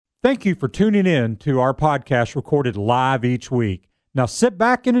Thank you for tuning in to our podcast recorded live each week. Now sit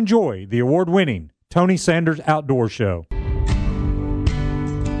back and enjoy the award-winning Tony Sanders Outdoor Show.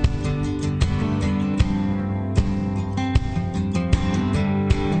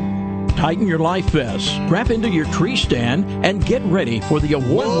 Tighten your life vest, strap into your tree stand, and get ready for the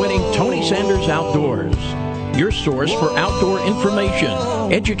award-winning Tony Sanders Outdoors. Your source for outdoor information,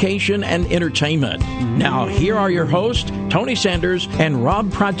 education, and entertainment. Now, here are your hosts, Tony Sanders and Rob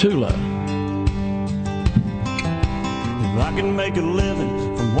Pratula. I can make a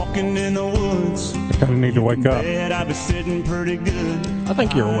living from walking in the woods. I kind of need to wake up. I'll be sitting pretty good. I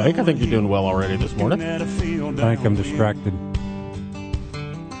think you're awake. I think you're doing well already this morning. I think I'm distracted.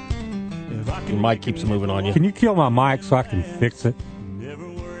 Your mic keeps moving on you. Can you kill my mic so I can fix it?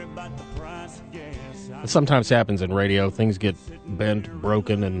 It sometimes happens in radio. Things get bent,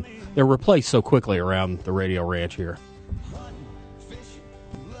 broken, and they're replaced so quickly around the radio ranch here.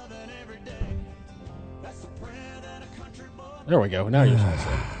 There we go. Now you're supposed to.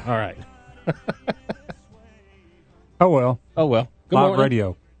 All right. Oh, well. Oh, well. Good Live morning.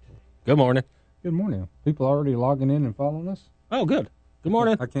 radio. Good morning. Good morning. People already logging in and following us? Oh, good. Good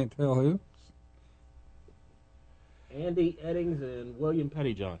morning. I can't tell who. Andy Eddings and William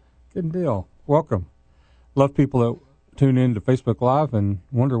Pettyjohn. Good deal. Welcome. Love people that tune in to Facebook Live and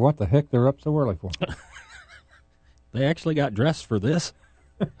wonder what the heck they're up so early for. They actually got dressed for this?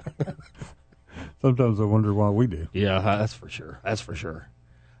 Sometimes I wonder why we do. Yeah, that's for sure. That's for sure.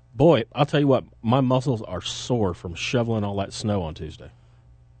 Boy, I'll tell you what, my muscles are sore from shoveling all that snow on Tuesday.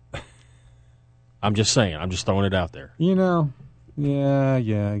 I'm just saying. I'm just throwing it out there. You know, yeah.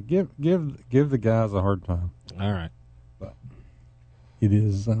 Give the guys a hard time. All right. But it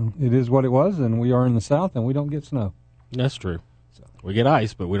is what it was, and we are in the South, and we don't get snow. That's true. We get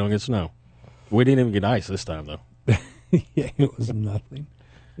ice, but we don't get snow. We didn't even get ice this time, though. Yeah, it was nothing.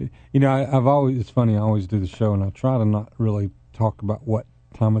 You know, it's funny, I always do the show, and I try to not really talk about what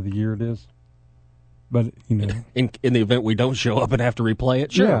time of the year it is. But, you know. In the event we don't show up and have to replay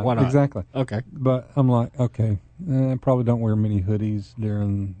it, sure, yeah, why not? Exactly. Okay. But I'm like, okay, probably don't wear many hoodies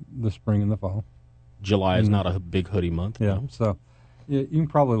during the spring and the fall. July is not a big hoodie month. Yeah, no. so you can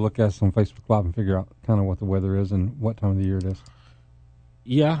probably look at us on Facebook Live and figure out kind of what the weather is and what time of the year it is.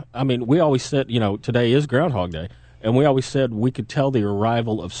 Yeah, I mean, we always said, today is Groundhog Day, and we always said we could tell the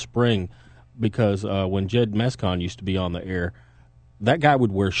arrival of spring because when Jed Mescon used to be on the air, that guy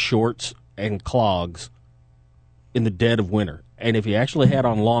would wear shorts and clogs in the dead of winter. And if he actually had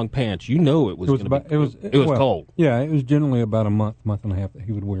on long pants, it was cold. Yeah, it was generally about a month and a half that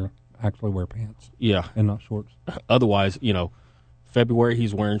he would actually wear pants. Yeah. And not shorts. Otherwise, February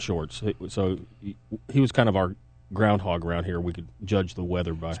he's wearing shorts. So he was kind of our groundhog around here. We could judge the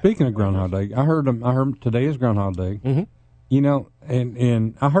weather by. Speaking of Groundhog Day, I heard today is Groundhog Day. Mm-hmm.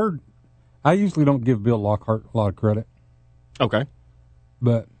 And I heard, I usually don't give Bill Lockhart a lot of credit. Okay.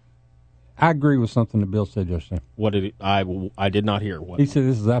 But I agree with something that Bill said yesterday. What did I did not hear. What? He said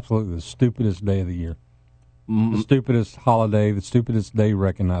this is absolutely the stupidest day of the year. Mm-hmm. The stupidest holiday, the stupidest day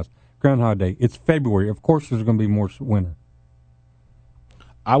recognized. Groundhog Day. It's February. Of course there's going to be more winter.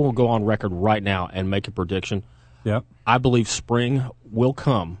 I will go on record right now and make a prediction. Yep. I believe spring will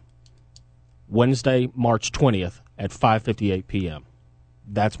come Wednesday, March 20th at 5:58 p.m.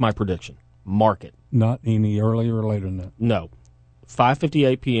 That's my prediction. Mark it. Not any earlier or later than that. No.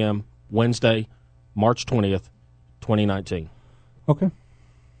 5:58 p.m. Wednesday, March 20th, 2019. Okay.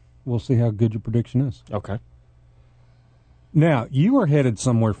 We'll see how good your prediction is. Okay. Now, you are headed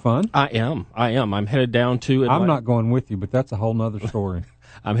somewhere fun. I am. I'm headed down to Atlanta. I'm not going with you, but that's a whole nother story.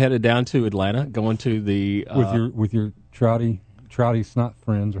 I'm headed down to Atlanta, going to the with your trouty snot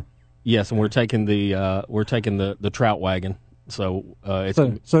friends. Yes, and we're taking the trout wagon. So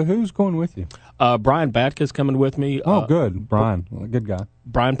so who's going with you? Brian Batka's coming with me. Oh, good, Brian, good guy.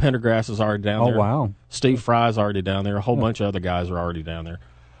 Brian Pendergrass is already down there. Oh, wow. Steve Fry's already down there. A whole bunch of other guys are already down there.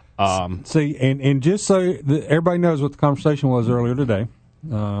 See, and just so everybody knows what the conversation was earlier today,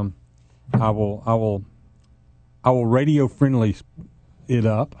 I will radio friendly it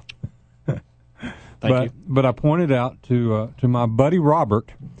up. Thank you. But I pointed out to my buddy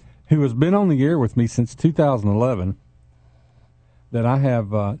Robert, who has been on the air with me since 2011, that I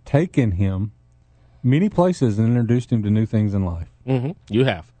have taken him many places and introduced him to new things in life. Mm-hmm. You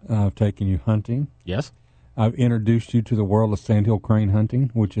have. I've taken you hunting. Yes. I've introduced you to the world of sandhill crane hunting,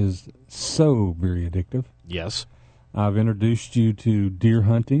 which is so very addictive. Yes. I've introduced you to deer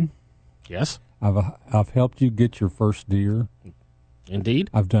hunting. Yes. I've helped you get your first deer. Indeed.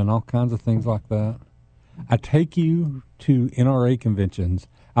 I've done all kinds of things like that. I take you to NRA conventions.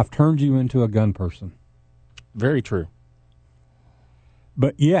 I've turned you into a gun person. Very true.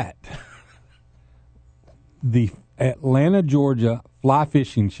 But yet, the Atlanta, Georgia fly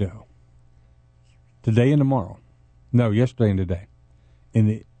fishing show today and tomorrow. No, yesterday and today.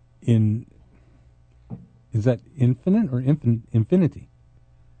 Is that Infinite or Infinity?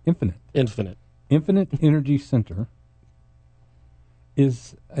 Infinite Energy Center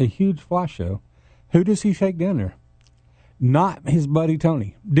is a huge fly show. Who does he take down there? Not his buddy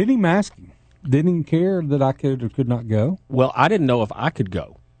Tony. Didn't even ask him. Didn't even care that I could or could not go. Well, I didn't know if I could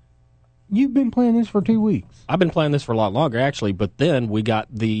go. You've been playing this for 2 weeks. I've been playing this for a lot longer, actually, but then we got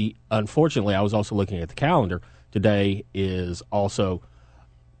unfortunately, I was also looking at the calendar. Today is also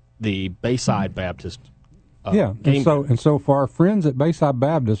the Bayside Baptist game. And so for our friends at Bayside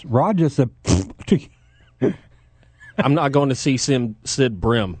Baptist, Rod just said, I'm not going to see Sid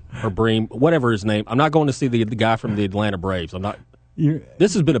Brim or Bream, whatever his name. I'm not going to see the guy from the Atlanta Braves. I'm not.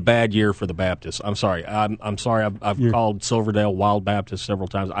 This has been a bad year for the Baptists. I'm sorry. I'm sorry. I've called Silverdale Wild Baptist several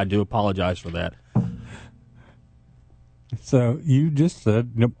times. I do apologize for that. So you just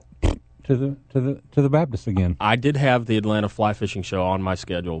said nope to the Baptist again. I did have the Atlanta Fly Fishing Show on my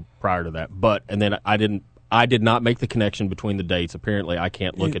schedule prior to that, and then I did not make the connection between the dates. Apparently, I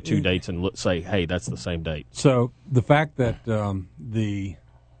can't look at two dates and say, "Hey, that's the same date." So the fact that the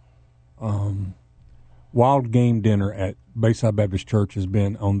Wild Game Dinner at Bayside Baptist Church has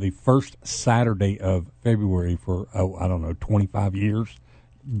been on the first Saturday of February for 25 years,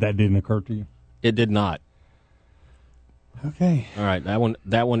 that didn't occur to you? It did not. Okay. All right. That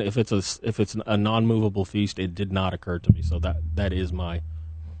one. If it's a non-movable feast, it did not occur to me. So that is my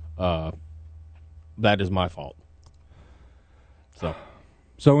fault.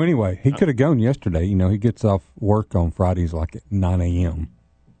 So anyway, he could have gone yesterday. You know, he gets off work on Fridays like at 9 a.m.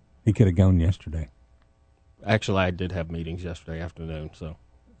 He could have gone yesterday. Actually, I did have meetings yesterday afternoon. So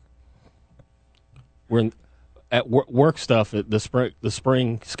we're at work stuff. The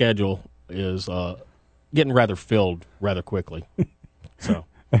spring schedule is getting rather filled rather quickly. So,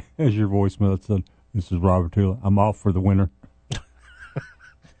 as your voicemail said, "This is Robert Tula. I'm off for the winter."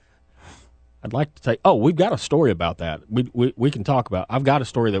 I'd like to take. Oh, we've got a story about that. We can talk about. I've got a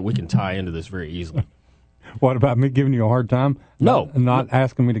story that we can tie into this very easily. What about me giving you a hard time? No, not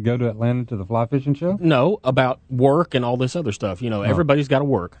asking me to go to Atlanta to the fly fishing show. No, about work and all this other stuff. You know, everybody's got to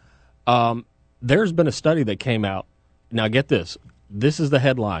work. There's been a study that came out. Now, get this. This is the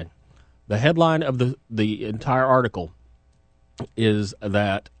headline. The headline of the entire article is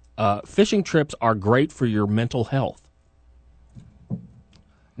that fishing trips are great for your mental health.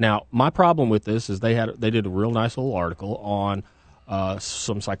 Now, my problem with this is they did a real nice little article on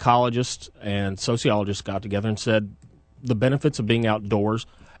some psychologists and sociologists got together and said the benefits of being outdoors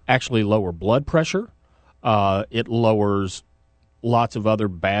actually lower blood pressure. It lowers lots of other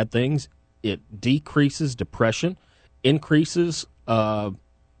bad things. It decreases depression, increases all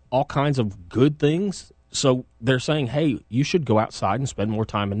kinds of good things. So they're saying, hey, you should go outside and spend more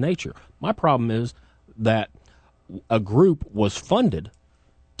time in nature. My problem is that a group was funded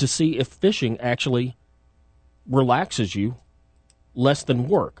to see if fishing actually relaxes you less than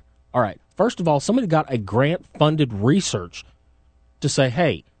work. All right, first of all, somebody got a grant-funded research to say,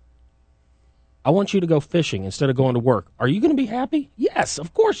 hey, I want you to go fishing instead of going to work. Are you going to be happy? Yes,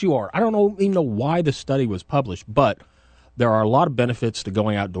 of course you are. I don't even know why the study was published, but there are a lot of benefits to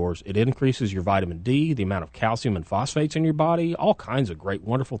going outdoors. It increases your vitamin D, the amount of calcium and phosphates in your body, all kinds of great,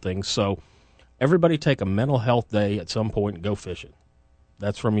 wonderful things. So everybody take a mental health day at some point and go fishing.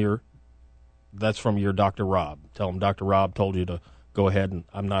 That's from your Dr. Rob. Tell him Dr. Rob told you to go ahead, and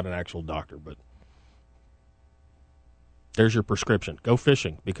I'm not an actual doctor, but there's your prescription. Go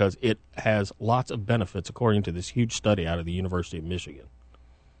fishing because it has lots of benefits according to this huge study out of the University of Michigan.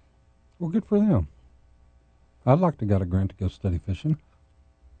 Well, good for them. I'd like to get a grant to go study fishing.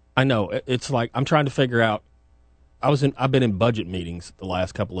 I know. It's like I'm trying to figure out. I've been in budget meetings the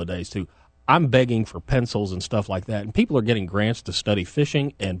last couple of days too. I'm begging for pencils and stuff like that, and people are getting grants to study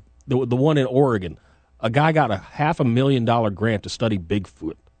fishing. And the one in Oregon, a guy got a $500,000 grant to study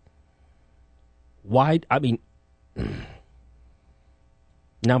Bigfoot. Why? I mean,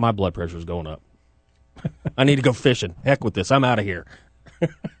 now my blood pressure is going up. I need to go fishing. Heck with this. I'm out of here.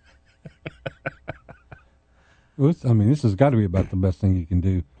 I mean, this has got to be about the best thing you can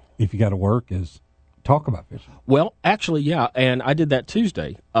do if you got to work is talk about fishing. Well, actually, yeah, and I did that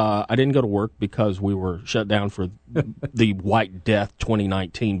Tuesday. I didn't go to work because we were shut down for the White Death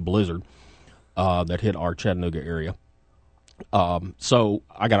 2019 blizzard that hit our Chattanooga area. So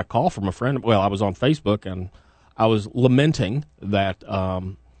I got a call from a friend. Well, I was on Facebook, and I was lamenting that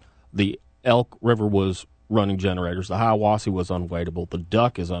the Elk River was running generators. The Hiawassee was unwaitable. The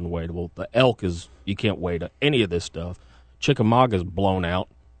duck is unwaitable. The elk is, you can't wait any of this stuff. Chickamauga's blown out,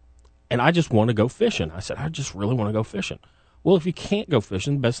 and I just want to go fishing. I said, I just really want to go fishing. Well, if you can't go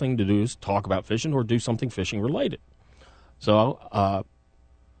fishing, the best thing to do is talk about fishing or do something fishing related. So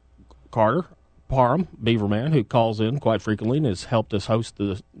Carter Parham, Beaverman, who calls in quite frequently and has helped us host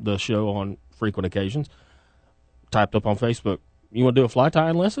the show on frequent occasions, typed up on Facebook, you want to do a fly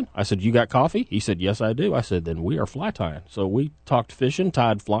tying lesson? I said, you got coffee? He said, yes, I do. I said, then we are fly tying. So we talked fishing,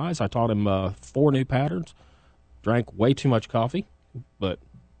 tied flies. I taught him 4 new patterns, drank way too much coffee. But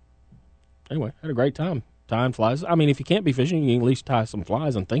anyway, had a great time tying flies. I mean, if you can't be fishing, you can at least tie some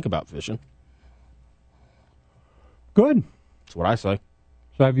flies and think about fishing. Good. That's what I say.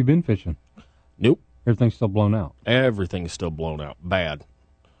 So have you been fishing? Nope. Everything's still blown out. Everything is still blown out. Bad.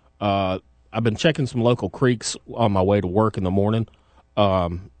 I've been checking some local creeks on my way to work in the morning,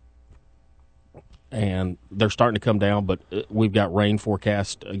 and they're starting to come down, but we've got rain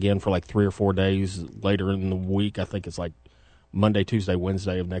forecast again for like 3 or 4 days later in the week. I think it's like Monday, Tuesday,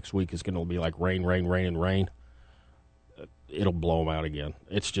 Wednesday of next week is going to be like rain, rain, rain, and rain. It'll blow them out again.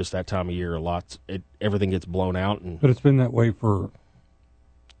 It's just that time of year. Everything gets blown out. But it's been that way for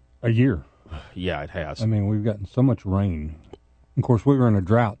a year. Yeah, it has. I mean, we've gotten so much rain. Of course, we were in a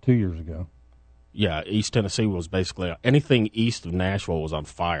drought 2 years ago. Yeah, East Tennessee was basically anything east of Nashville was on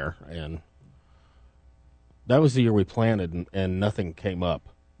fire, and that was the year we planted, and nothing came up.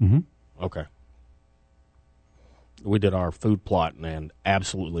 Mm-hmm. Okay. We did our food plot, and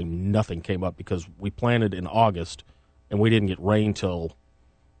absolutely nothing came up because we planted in August, and we didn't get rain till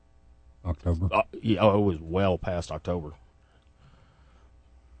October. It was well past October.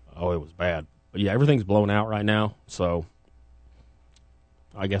 Oh, it was bad. But yeah, everything's blown out right now, so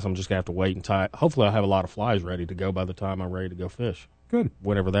I guess I'm just going to have to wait and tie. Hopefully I'll have a lot of flies ready to go by the time I'm ready to go fish. Good.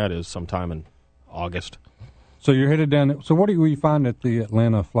 Whenever that is, sometime in August. So you're headed down. So what do you find at the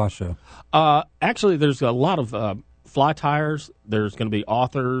Atlanta Fly Show? Actually, there's a lot of fly tyers. There's going to be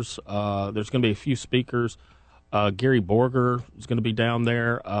authors. There's going to be a few speakers. Gary Borger is going to be down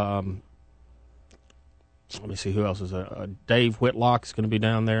there. Let me see who else is there. Dave Whitlock is going to be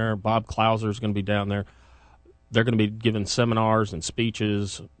down there. Bob Clouser is going to be down there. They're going to be giving seminars and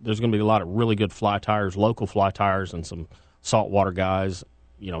speeches. There's going to be a lot of really good fly tyers, local fly tyers, and some saltwater guys,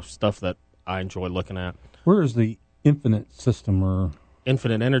 stuff that I enjoy looking at. Where is the Infinite System? Or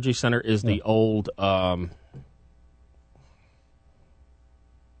Infinite Energy Center is the old,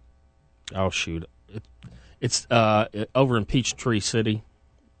 it's over in Peachtree City.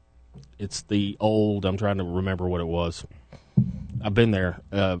 It's the old, I'm trying to remember what it was. I've been there.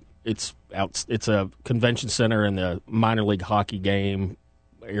 It's a convention center in the minor league hockey game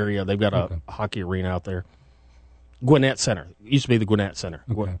area. They've got a hockey arena out there. Gwinnett Center. It used to be the Gwinnett Center.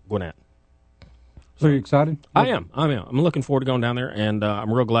 Okay. Gwinnett. So are you excited? I am. I'm looking forward to going down there, and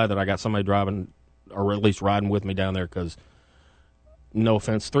I'm real glad that I got somebody driving, or at least riding with me down there, because, no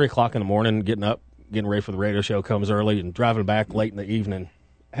offense, 3 o'clock in the morning, getting up, getting ready for the radio show comes early, and driving back late in the evening,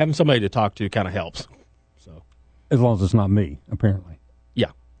 having somebody to talk to kind of helps. So, as long as it's not me, apparently. Yeah.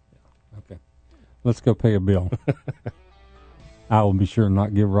 Okay. Let's go pay a bill. I will be sure to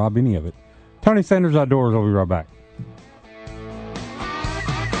not give Rob any of it. Tony Sanders Outdoors. I'll be right back.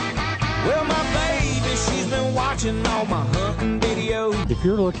 Well, my baby, she's been watching all my hunting videos. If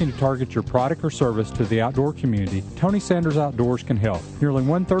you're looking to target your product or service to the outdoor community, Tony Sanders Outdoors can help. Nearly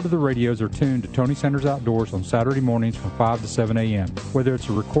 1/3 of the radios are tuned to Tony Sanders Outdoors on Saturday mornings from 5 to 7 a.m. Whether it's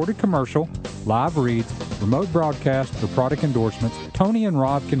a recorded commercial, live reads, remote broadcast, or product endorsements, Tony and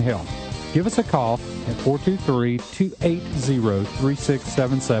Rob can help. Give us a call at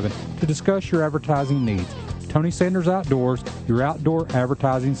 423-280-3677 to discuss your advertising needs. Tony Sanders Outdoors, your outdoor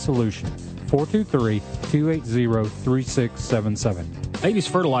advertising solution. 423-280-3677. Beatty's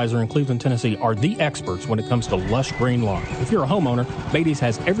Fertilizer in Cleveland, Tennessee are the experts when it comes to lush green lawn. If you're a homeowner, Beatty's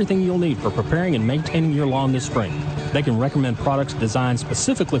has everything you'll need for preparing and maintaining your lawn this spring. They can recommend products designed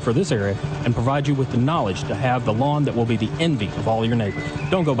specifically for this area and provide you with the knowledge to have the lawn that will be the envy of all your neighbors.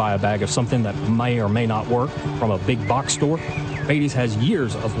 Don't go buy a bag of something that may or may not work from a big box store. Beatty's has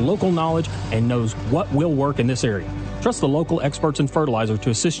years of local knowledge and knows what will work in this area. Trust the local experts in fertilizer to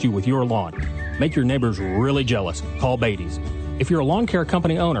assist you with your lawn. Make your neighbors really jealous. Call Beatty's. If you're a lawn care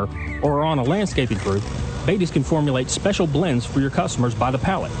company owner or are on a landscaping crew, Beatty's can formulate special blends for your customers by the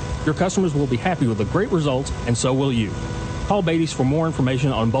pallet. Your customers will be happy with the great results, and so will you. Call Beatty's for more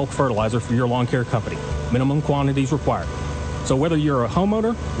information on bulk fertilizer for your lawn care company. Minimum quantities required. So whether you're a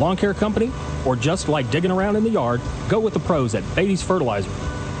homeowner, lawn care company, or just like digging around in the yard, go with the pros at Beatty's Fertilizer.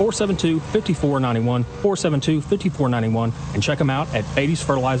 472-5491, 472-5491, and check them out at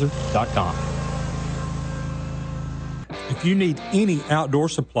Beatty'sFertilizer.com. If you need any outdoor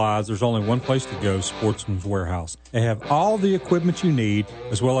supplies, there's only one place to go, Sportsman's Warehouse. They have all the equipment you need,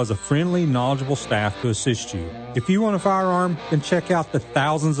 as well as a friendly, knowledgeable staff to assist you. If you want a firearm, then check out the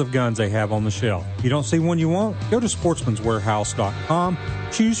thousands of guns they have on the shelf. You don't see one you want? Go to sportsmanswarehouse.com.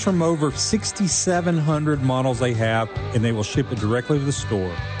 Choose from over 6,700 models they have, and they will ship it directly to the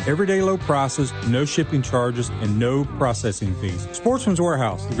store. Everyday low prices, no shipping charges, and no processing fees. Sportsman's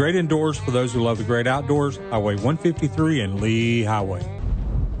Warehouse, the great indoors for those who love the great outdoors, Highway 153 and Lee Highway.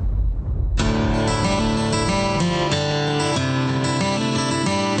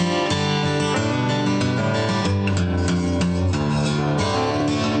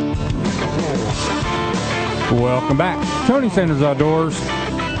 Welcome back. Tony Sanders Outdoors.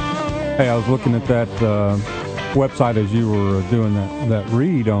 Hey, I was looking at that website as you were doing that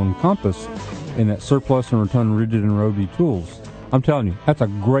read on Compass and that surplus and return rigid and Rhodey tools. I'm telling you, that's a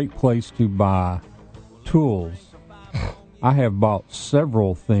great place to buy tools. I have bought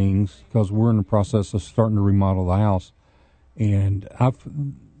several things because we're in the process of starting to remodel the house, and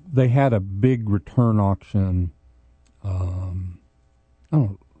they had a big return auction, I don't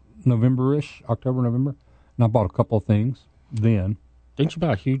know, November-ish, October, November, and I bought a couple of things then. Didn't you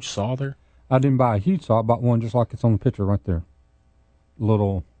buy a huge saw there? I didn't buy a huge saw. I bought one just like it's on the picture right there.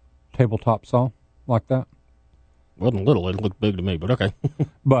 Little tabletop saw like that. Wasn't little. It looked big to me, but okay.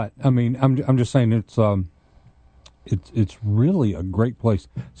 But I mean, I'm just saying it's really a great place,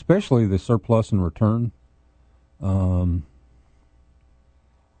 especially the surplus and return. Yeah.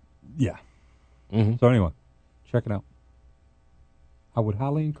 Mm-hmm. So anyway, check it out. I would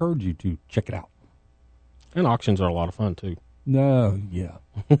highly encourage you to check it out. And auctions are a lot of fun too. No, yeah.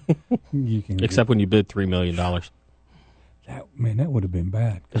 You can except when you bid $3 million. That would have been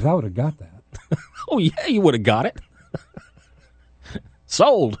bad because I would have got that. Oh yeah, you would have got it.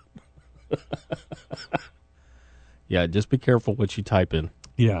 Sold. Yeah, just be careful what you type in.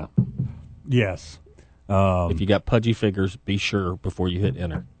 Yeah. Yes. If you got pudgy figures, be sure before you hit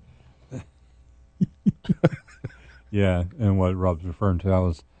enter. Yeah, and what Rob's referring to, I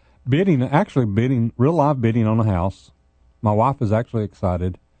was bidding, real live bidding on a house. My wife is actually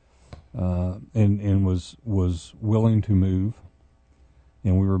excited, and was willing to move,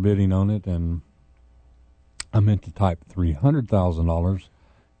 and we were bidding on it, and I meant to type $300,000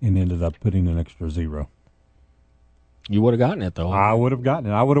 and ended up putting an extra zero. You would have gotten it, though. I would have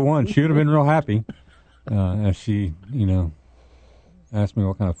gotten it. I would have won. She would have been real happy as she, asked me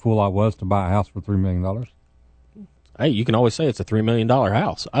what kind of fool I was to buy a house for $3 million. Hey, you can always say it's a $3 million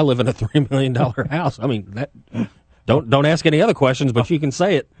house. I live in a $3 million house. I mean, that don't ask any other questions, but you can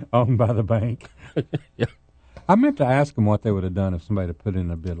say it. Owned by the bank. Yeah. I meant to ask them what they would have done if somebody had put in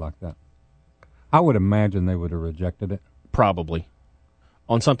a bid like that. I would imagine they would have rejected it. Probably.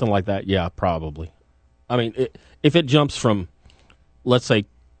 On something like that, yeah, probably. I mean, if it jumps from, let's say,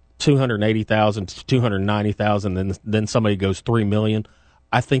 $280,000 to $290,000, then somebody goes $3 million,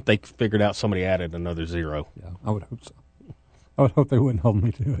 I think they figured out somebody added another zero. Yeah, I would hope so. I would hope they wouldn't hold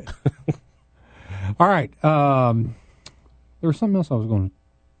me to it. All right. There was something else I was going to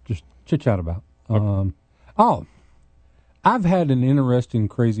just chit-chat about. I've had an interesting,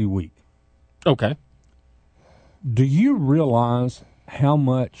 crazy week. Okay. Do you realize how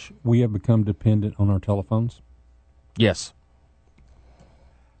much we have become dependent on our telephones? Yes.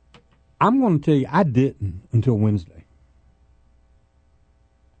 I'm going to tell you, I didn't until Wednesday.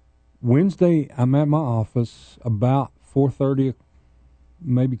 Wednesday, I'm at my office about 4:30,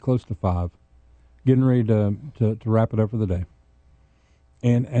 maybe close to 5, getting ready to wrap it up for the day.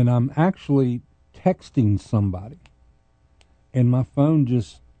 And I'm actually texting somebody, and my phone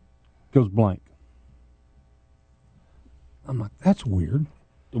just goes blank. I'm like, that's weird.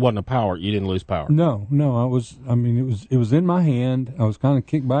 It wasn't a power. You didn't lose power. No. It was in my hand. I was kind of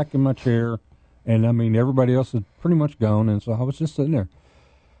kicked back in my chair, and everybody else had pretty much gone, and so I was just sitting there.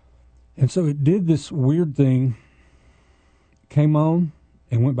 And so it did this weird thing, came on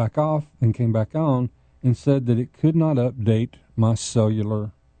and went back off and came back on and said that it could not update my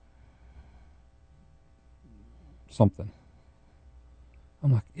cellular something.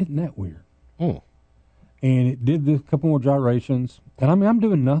 I'm like, isn't that weird? Oh. And it did a couple more gyrations. And I'm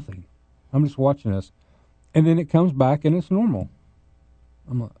doing nothing. I'm just watching this. And then it comes back and it's normal.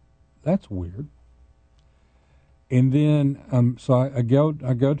 I'm like, that's weird. And then, so I go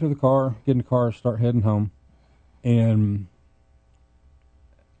to the car, get in the car, start heading home, and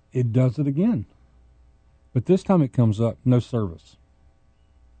it does it again. But this time it comes up, no service.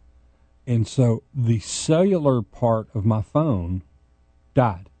 And so the cellular part of my phone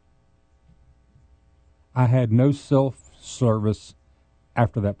died. I had no self-service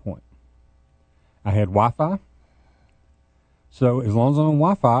after that point. I had Wi-Fi. So as long as I'm on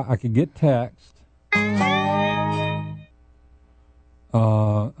Wi-Fi, I could get text.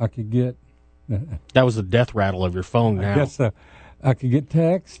 I could get. That was the death rattle of your phone now. I guess so. I could get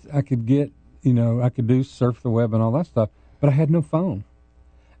text. I could get, I could do surf the web and all that stuff, but I had no phone.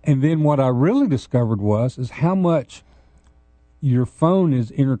 And then what I really discovered is how much your phone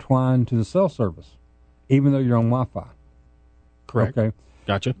is intertwined to the cell service, even though you're on Wi-Fi. Correct. Okay.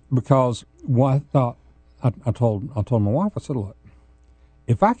 Gotcha. Because what I thought, I told my wife, I said, look,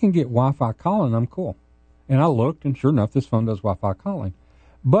 if I can get Wi-Fi calling, I'm cool. And I looked, and sure enough, this phone does Wi-Fi calling.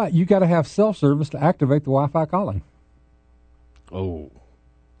 But you got to have cell service to activate the Wi-Fi calling. Oh.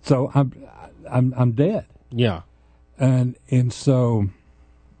 So I'm dead. Yeah. And so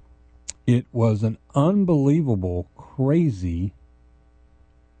it was an unbelievable, crazy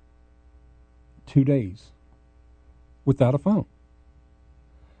 2 days without a phone.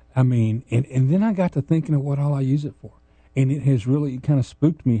 I mean, and then I got to thinking of what all I use it for. And it has really kind of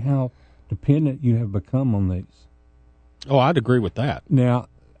spooked me how dependent you have become on these. Oh, I'd agree with that. Now,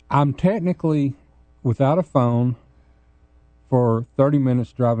 I'm technically without a phone for 30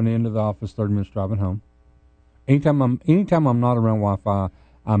 minutes driving into the office, 30 minutes driving home. Anytime I'm not around Wi-Fi,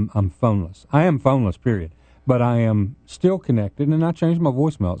 I'm phoneless. I am phoneless, period. But I am still connected, and I changed my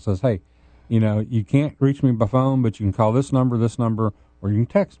voicemail. It says, hey, you can't reach me by phone, but you can call this number, or you can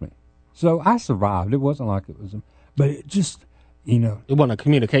text me. So I survived. It wasn't like it was, but it just, It wasn't a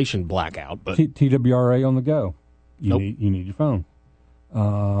communication blackout, but TWRA on the go. You need your phone.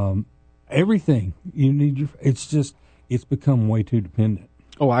 Everything you need it's become way too dependent.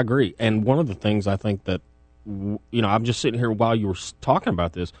 Oh, I agree. And one of the things I think that, I'm just sitting here while you were talking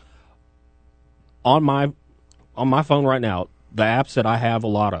about this. On my phone right now, the apps that I have a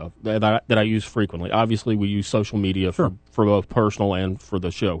lot of that I use frequently. Obviously, we use social media for both personal and for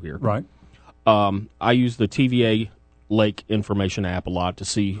the show here. Right. I use the TVA Lake information app a lot to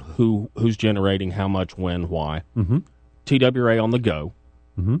see who's generating how much, when, why. Mm-hmm. TWRA on the go.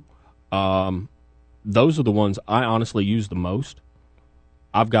 Mm-hmm. Those are the ones I honestly use the most.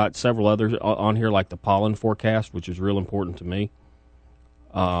 I've got several others on here, like the pollen forecast, which is real important to me.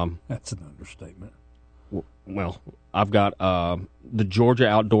 That's an understatement. Well, I've got the Georgia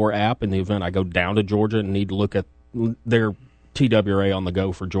Outdoor app in the event I go down to Georgia and need to look at their TWRA on the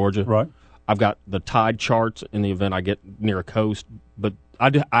go for Georgia. Right. I've got the tide charts in the event I get near a coast. But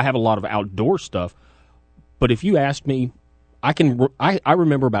I have a lot of outdoor stuff. But if you ask me, I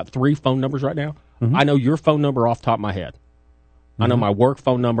remember about 3 phone numbers right now. Mm-hmm. I know your phone number off the top of my head. Mm-hmm. I know my work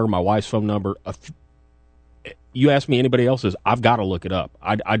phone number, my wife's phone number. You ask me anybody else's, I've got to look it up.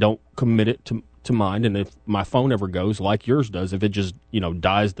 I don't commit it to mind, and if my phone ever goes like yours does, if it just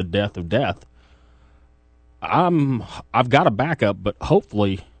dies the death of death, I've got a backup. But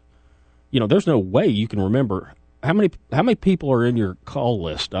hopefully, there's no way you can remember how many people are in your call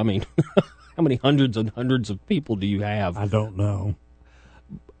list. I mean, how many hundreds and hundreds of people do you have? I don't know.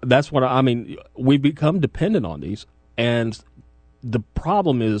 That's what I mean. We become dependent on these, and the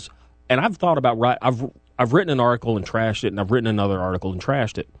problem is, and I've thought about I've written an article and trashed it, and I've written another article and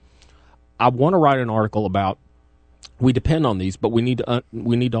trashed it. I want to write an article about we depend on these, but we need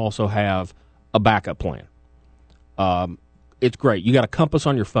to also have a backup plan. It's great. You got a compass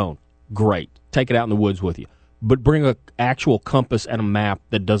on your phone. Great. Take it out in the woods with you. But bring an actual compass and a map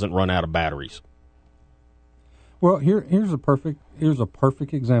that doesn't run out of batteries. Well, here's a perfect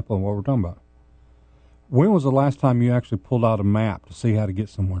example of what we're talking about. When was the last time you actually pulled out a map to see how to get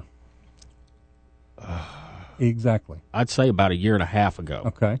somewhere? Exactly. I'd say about 1.5 years ago.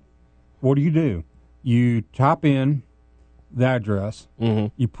 Okay. What do? You type in the address. Mm-hmm.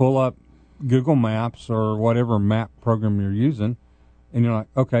 You pull up Google Maps or whatever map program you're using, and you're like,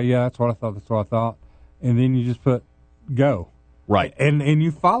 okay, yeah, that's what I thought. And then you just put go. Right. And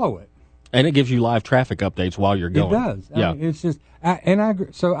you follow it. And it gives you live traffic updates while you're going. It does. Yeah. I mean, it's just, I agree.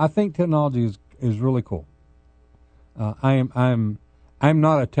 So I think technology is really cool. I'm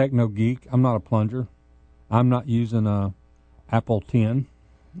not a techno geek. I'm not a plunger. I'm not using a Apple 10.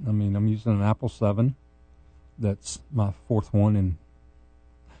 I mean, I'm using an Apple 7. That's my 4th one in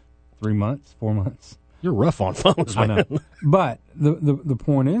 4 months. You're rough on phones, man. I know. But the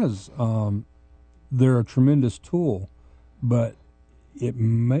point is, they're a tremendous tool, but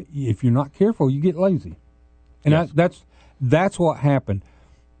if you're not careful, you get lazy. And yes. that's what happened.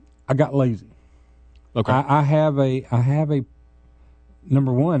 I got lazy. Okay. I have a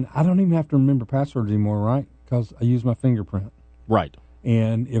number one, I don't even have to remember passwords anymore, right? Because I use my fingerprint. Right.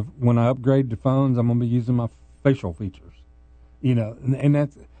 And when I upgrade to phones, I'm going to be using my facial features. And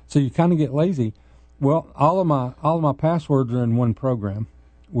that's so you kind of get lazy. Well, all of my passwords are in one program,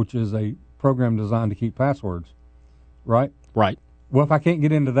 which is a program designed to keep passwords, right? Right. Well, if I can't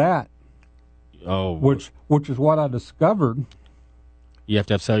get into that, Oh, which is what I discovered you have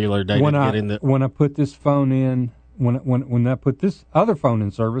to have cellular data when to I get in the. when I put this phone in when I put this other phone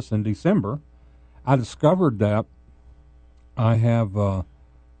in service in December, I discovered that I have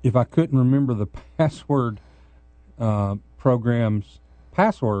if I couldn't remember the password program's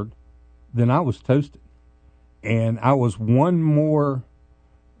password, then I was toasted, and I was one more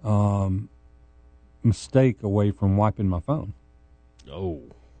mistake away from wiping my phone. Oh.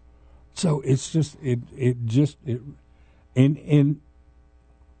 So it's just and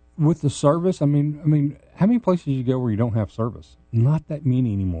with the service, I mean, how many places you go where you don't have service? Not that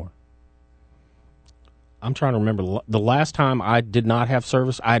many anymore. I'm trying to remember the last time I did not have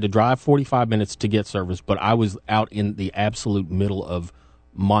service. I had to drive 45 minutes to get service, but I was out in the absolute middle of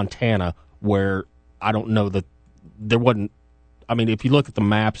Montana, where I don't know that there wasn't. I mean, if you look at the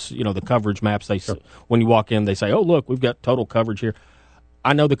maps, the coverage maps, when you walk in, they say, "Oh, look, we've got total coverage here."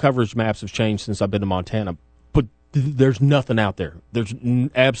 I know the coverage maps have changed since I've been to Montana, but there's nothing out there. There's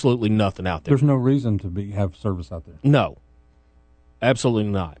absolutely nothing out there. There's no reason to have service out there. No,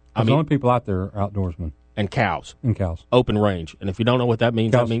 absolutely not. The only people out there are outdoorsmen. And cows. And cows. Open range. And if you don't know what that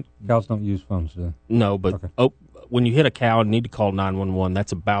means, cows don't use phones, do they? No, but when you hit a cow and need to call 911,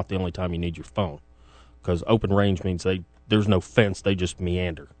 that's about the only time you need your phone. Because open range means there's no fence, they just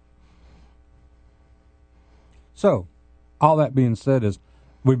meander. So, all that being said is,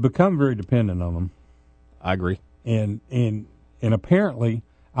 we've become very dependent on them. I agree. And apparently,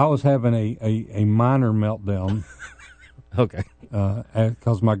 I was having a minor meltdown. Okay.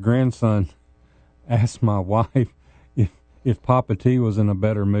 Because my grandson asked my wife if Papa T was in a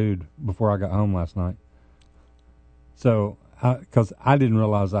better mood before I got home last night. So, because I didn't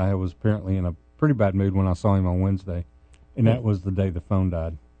realize I was apparently in a pretty bad mood when I saw him on Wednesday, and that was the day the phone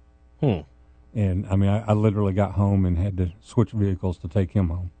died. And, I mean, I literally got home and had to switch vehicles to take him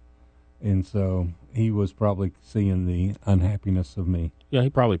home. And so he was probably seeing the unhappiness of me. Yeah, he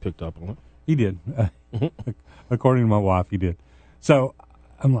probably picked up on it. He did. According to my wife, he did. So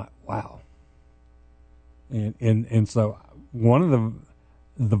I'm like, wow. And so one of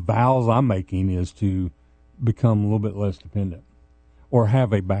the vows I'm making is to become a little bit less dependent or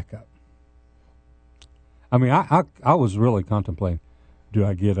have a backup. I mean, I was really contemplating, do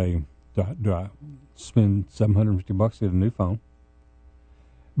I spend $750 to get a new phone?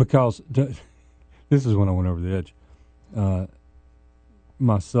 Because this is when I went over the edge.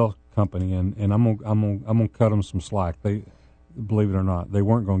 My cell company, and I'm gonna cut them some slack. They, believe it or not, they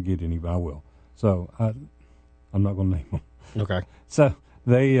weren't going to get any, but I will. So I'm not going to name them. Okay. So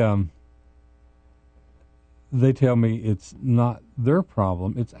they tell me it's not their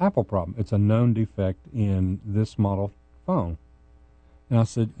problem; it's Apple problem. It's a known defect in this model phone. And I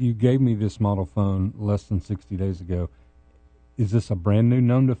said, you gave me this model phone less than 60 days ago. Is this a brand new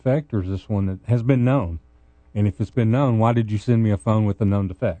known defect, or is this one that has been known? And if it's been known, why did you send me a phone with a known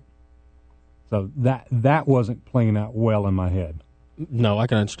defect? So that wasn't playing out well in my head. No, I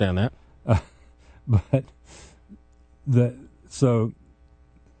can understand that. But so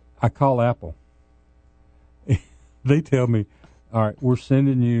I call Apple. They tell me, all right, we're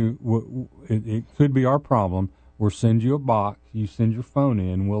sending you, it could be our problem. We'll send you a box. You send your phone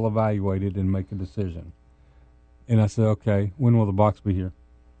in. We'll evaluate it and make a decision. And I said, okay, when will the box be here?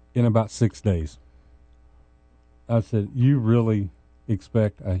 In about 6 days. I said, you really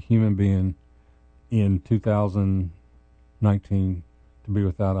expect a human being in 2019 to be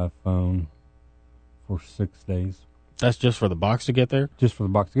without a phone for 6 days? That's just for the box to get there? Just for the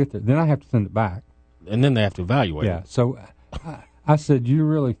box to get there. Then I have to send it back. And then they have to evaluate it. So I said, you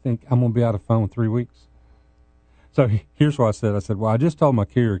really think I'm going to be out of phone in 3 weeks? So here's what I said. I said, well, I just told my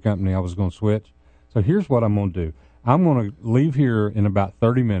carrier company I was going to switch. So here's what I'm going to do. I'm going to leave here in about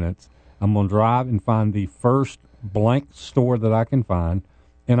 30 minutes. I'm going to drive and find the first blank store that I can find,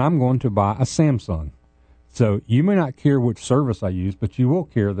 and I'm going to buy a Samsung. So you may not care which service I use, but you will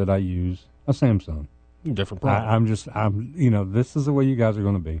care that I use a Samsung. Different problem. This is the way you guys are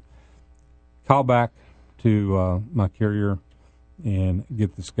going to be. Call back to my carrier and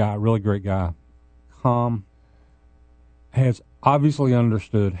get this guy, really great guy, calm, has obviously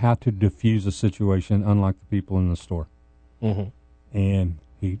understood how to diffuse a situation, unlike the people in the store. Mm-hmm. And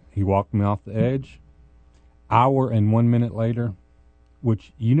he walked me off the edge. Hour and 1 minute later,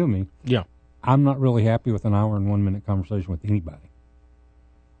 which you know me. Yeah. I'm not really happy with an hour and 1 minute conversation with anybody.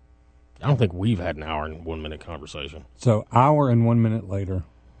 I don't think we've had an hour and 1 minute conversation. So hour and 1 minute later,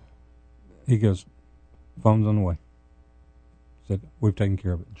 he goes, phone's on the way. Said, we've taken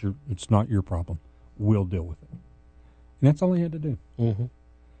care of it. It's not your problem. We'll deal with it. And that's all he had to do. Mm-hmm.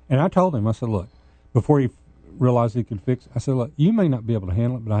 And I told him, I said, look, before he realized he could fix it. I said, look, you may not be able to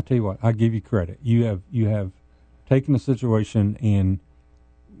handle it, but I tell you what, I give you credit. You have taken the situation and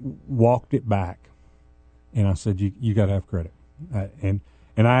walked it back. And I said, you got to have credit. And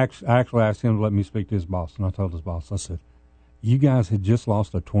I actually asked him to let me speak to his boss. And I told his boss, I said, you guys had just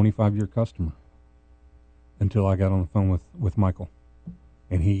lost a 25-year customer until I got on the phone with Michael.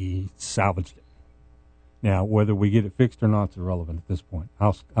 And he salvaged it. Now, whether we get it fixed or not is irrelevant at this point.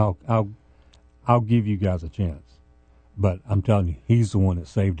 I'll give you guys a chance. But I'm telling you, he's the one that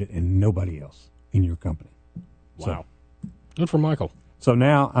saved it and nobody else in your company. Wow. So, good for Michael. So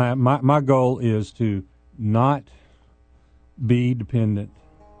now my goal is to not be dependent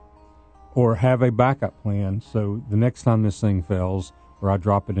or have a backup plan. So the next time this thing fails or I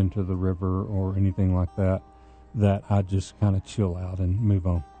drop it into the river or anything like that, that I just kind of chill out and move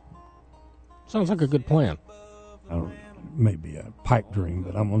on. Sounds like a good plan. Maybe a pipe dream,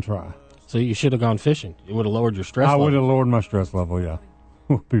 but I'm going to try. So you should have gone fishing. It would have lowered your stress level. level. I would have lowered my stress level, yeah.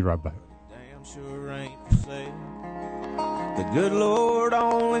 We'll be right back. Damn sure ain't for sale. The good Lord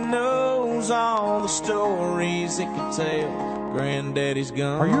only knows all the stories it can tell. Granddaddy's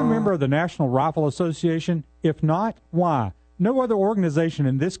gone. Are you a member of the National Rifle Association? If not, why? No other organization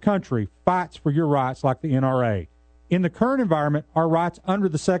in this country fights for your rights like the NRA. In the current environment, our rights under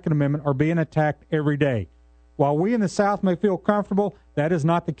the Second Amendment are being attacked every day. While we in the South may feel comfortable, that is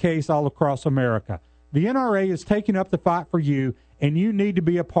not the case all across America. The NRA is taking up the fight for you, and you need to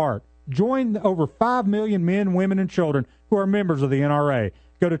be a part. Join the over 5 million men, women, and children who are members of the NRA.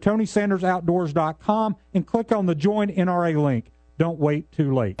 Go to TonySandersOutdoors.com and click on the Join NRA link. Don't wait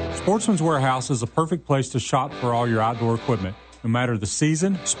too late. Sportsman's Warehouse is a perfect place to shop for all your outdoor equipment. No matter the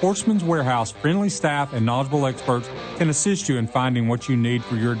season, Sportsman's Warehouse friendly staff and knowledgeable experts can assist you in finding what you need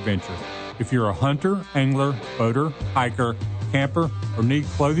for your adventure. If you're a hunter, angler, boater, hiker, camper, or need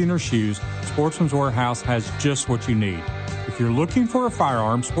clothing or shoes, Sportsman's Warehouse has just what you need. If you're looking for a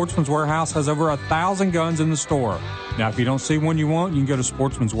firearm, Sportsman's Warehouse has over 1,000 guns in the store. Now, if you don't see one you want, you can go to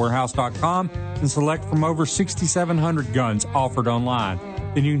sportsmanswarehouse.com and select from over 6,700 guns offered online.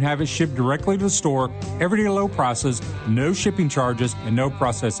 Then you can have it shipped directly to the store, everyday low prices, no shipping charges, and no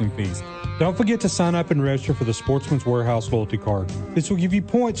processing fees. Don't forget to sign up and register for the Sportsman's Warehouse Loyalty Card. This will give you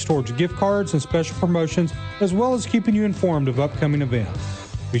points towards gift cards and special promotions, as well as keeping you informed of upcoming events.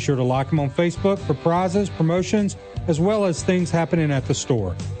 Be sure to like them on Facebook for prizes, promotions, as well as things happening at the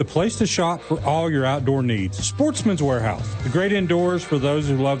store. The place to shop for all your outdoor needs. Sportsman's Warehouse, the great indoors for those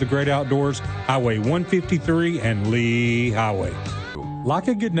who love the great outdoors. Highway 153 and Lee Highway. Like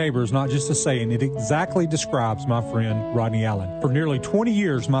a good neighbor is not just a saying, it exactly describes my friend Rodney Allen. For nearly 20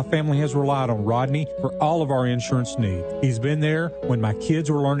 years, my family has relied on Rodney for all of our insurance needs. He's been there when my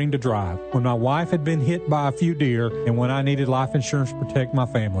kids were learning to drive, when my wife had been hit by a few deer, and when I needed life insurance to protect my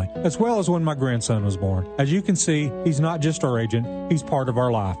family, as well as when my grandson was born. As you can see, he's not just our agent, he's part of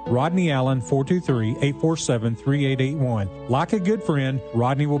our life. Rodney Allen, 423-847-3881. Like a good friend,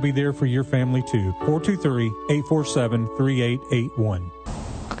 Rodney will be there for your family too. 423-847-3881.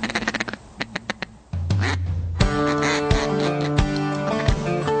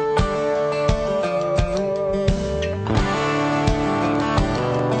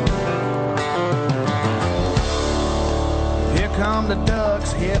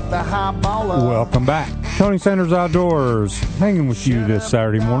 Welcome back. Tony Sanders Outdoors, hanging with you this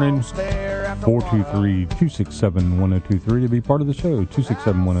Saturday morning. 423-267-1023 to be part of the show.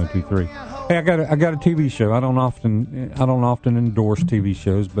 267-1023. Hey, I got a TV show. I don't often endorse TV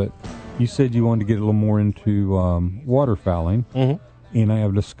shows, but you said you wanted to get a little more into waterfowling, and I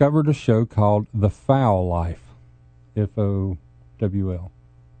have discovered a show called The Fowl Life, FOWL,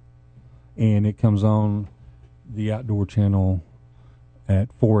 and it comes on the Outdoor Channel at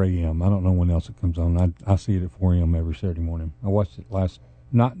 4 a.m. I don't know when else it comes on. I see it at 4 a.m. every Saturday morning. I watched it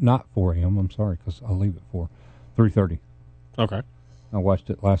not 4 a.m. I'm sorry, because I'll leave it for 3:30. Okay. I watched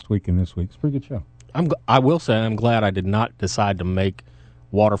it last week and this week. It's a pretty good show. I will say I'm glad I did not decide to make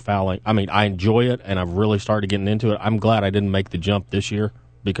waterfowling. I mean, I enjoy it, and I've really started getting into it. I'm glad I didn't make the jump this year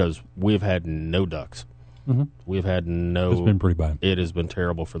because we've had no ducks. Mm-hmm. We've had no. It's been pretty bad. It has been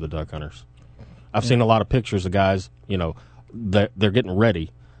terrible for the duck hunters. I've seen a lot of pictures of guys, they're getting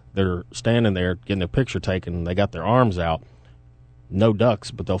ready. They're standing there getting their picture taken. They got their arms out. No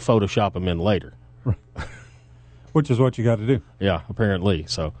ducks, but they'll Photoshop them in later. Which is what you got to do. Yeah, apparently.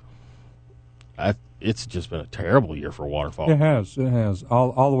 So it's just been a terrible year for waterfowl. It has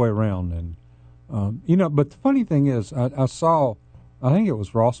all the way around. And but the funny thing is, I think it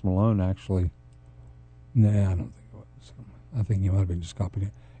was Ross Malone actually. Nah, I don't think it was. I think he might have been just copying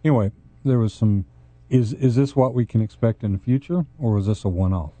it. Anyway, there was some. Is this what we can expect in the future, or was this a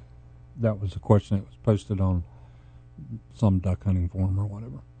one-off? that was a question that was posted on some duck hunting forum or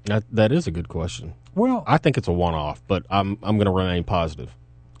whatever. That is a good question. Well, I think it's a one-off, but I'm going to remain positive.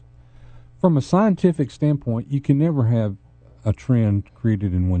 from a scientific standpoint, you can never have a trend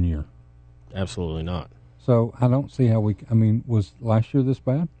created in 1 year. Absolutely not. So I don't see how was last year this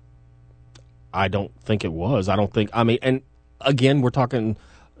bad? I don't think it was. And again, we're talking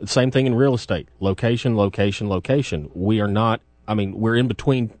the same thing in real estate. Location, location, location. We are not, we're in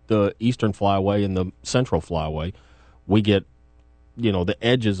between the eastern flyway and the central flyway. We get, the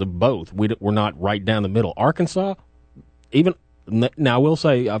edges of both. We're not right down the middle. Arkansas, now I will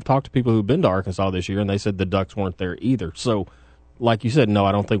say, I've talked to people who've been to Arkansas this year, and they said the ducks weren't there either. So, like you said, no,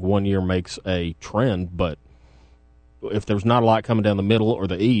 I don't think 1 year makes a trend, but if there's not a lot coming down the middle or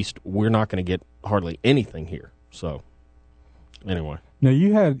the east, we're not going to get hardly anything here. So, anyway. Now,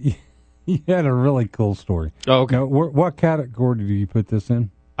 you had a really cool story. Oh, okay. Now, what category do you put this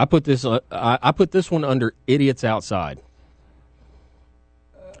in? I put this one under idiots outside.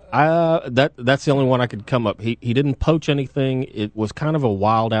 That's the only one I could come up. He didn't poach anything. It was kind of a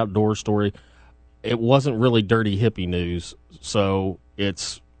wild outdoor story. It wasn't really dirty hippie news, so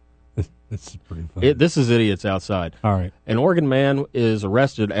it's pretty funny. This is idiots outside. All right. An Oregon man is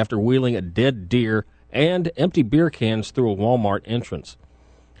arrested after wheeling a dead deer and empty beer cans through a Walmart entrance.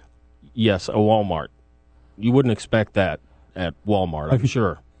 Yes, a Walmart. You wouldn't expect that at Walmart, I'm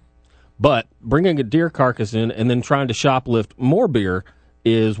sure. But bringing a deer carcass in and then trying to shoplift more beer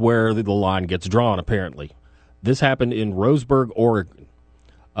is where the line gets drawn, apparently. This happened in Roseburg, Oregon.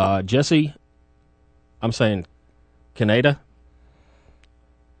 Jesse, I'm saying Canada?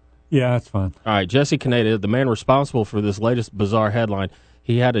 Yeah, that's fine. All right, Jesse Canada, the man responsible for this latest bizarre headline,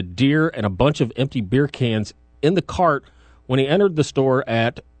 he had a deer and a bunch of empty beer cans in the cart when he entered the store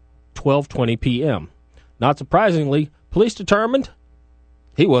at 12:20 p.m. Not surprisingly, police determined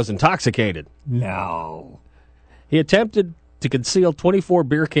he was intoxicated. No. He attempted to conceal 24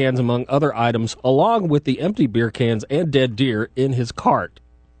 beer cans among other items, along with the empty beer cans and dead deer in his cart.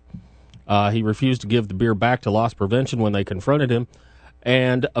 He refused to give the beer back to loss prevention when they confronted him,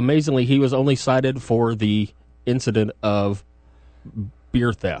 and amazingly, he was only cited for the incident of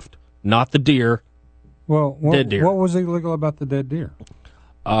beer theft, not the deer. Well, dead deer. What was illegal about the dead deer?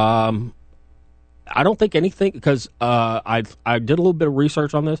 I don't think anything, because I did a little bit of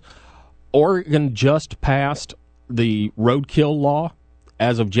research on this. Oregon just passed the roadkill law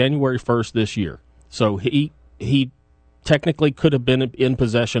as of January 1st this year. So he technically could have been in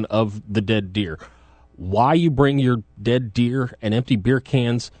possession of the dead deer. Why you bring your dead deer and empty beer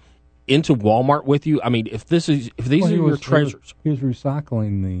cans into Walmart with you? If these are your treasures. He was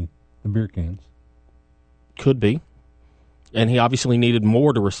recycling the beer cans. Could be. And he obviously needed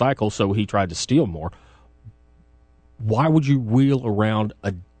more to recycle, so he tried to steal more. Why would you wheel around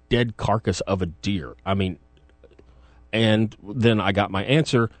a dead carcass of a deer? And then I got my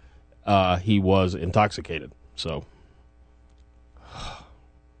answer. He was intoxicated. So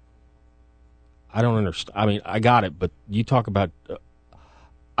I don't understand. I got it, but you talk about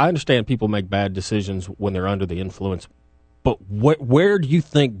I understand people make bad decisions when they're under the influence, but where do you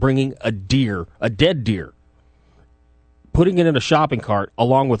think bringing a dead deer, putting it in a shopping cart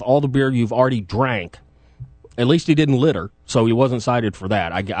along with all the beer you've already drank, at least he didn't litter, so he wasn't cited for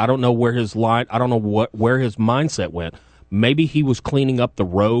that. I don't know where his where his mindset went. Maybe he was cleaning up the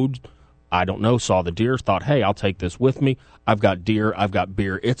road. I don't know, saw the deer, thought, hey, I'll take this with me. I've got deer, I've got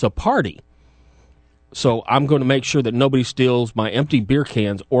beer. It's a party. So I'm going to make sure that nobody steals my empty beer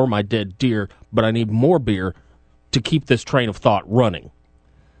cans or my dead deer, but I need more beer to keep this train of thought running.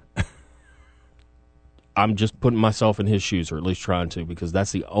 I'm just putting myself in his shoes, or at least trying to, because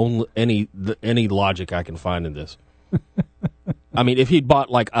that's the only any logic I can find in this. If he'd bought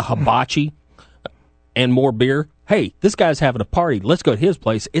like a hibachi and more beer, hey, this guy's having a party. Let's go to his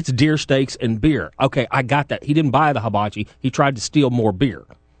place. It's deer steaks and beer. Okay, I got that. He didn't buy the hibachi. He tried to steal more beer.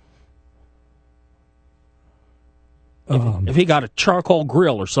 If he got a charcoal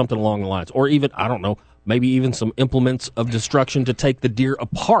grill or something along the lines, or even, I don't know, maybe even some implements of destruction to take the deer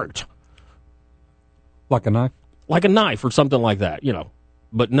apart. Like a knife? Like a knife or something like that,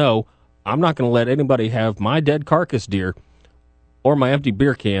 But no, I'm not going to let anybody have my dead carcass deer or my empty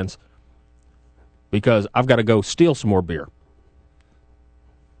beer cans because I've got to go steal some more beer.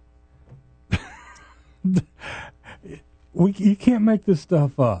 You can't make this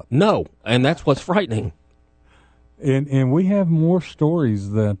stuff up. No, and that's what's frightening. And we have more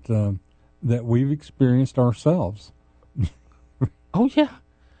stories that we've experienced ourselves. Oh yeah.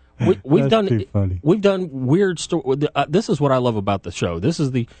 We've done too funny. We've done weird stories. This is what I love about the show. This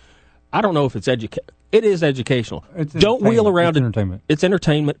is I don't know if it's It is educational. Don't wheel around. It's entertainment. It's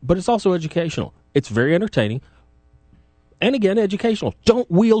entertainment, but it's also educational. It's very entertaining. And again, educational.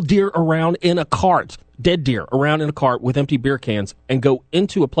 Don't wheel deer around in a cart, dead deer around in a cart with empty beer cans and go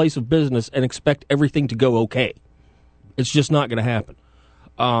into a place of business and expect everything to go okay. It's just not going to happen.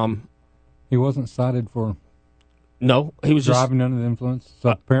 He wasn't cited for No, he was driving under the influence.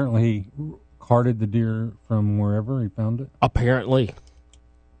 So apparently he carted the deer from wherever he found it. Apparently.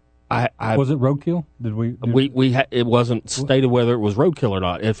 Was it roadkill? It wasn't stated whether it was roadkill or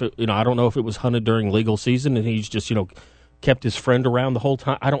not. If it, I don't know if it was hunted during legal season and he's just kept his friend around the whole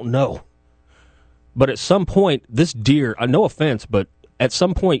time. I don't know. But at some point, this deer, no offense, but at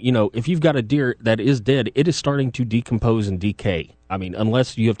some point, if you've got a deer that is dead, it is starting to decompose and decay. I mean,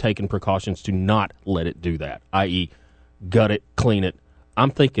 unless you have taken precautions to not let it do that, i.e., gut it, clean it.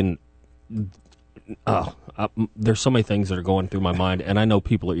 I'm thinking, there's so many things that are going through my mind, and I know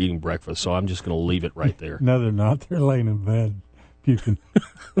people are eating breakfast, so I'm just going to leave it right there. No, they're not. They're laying in bed, puking.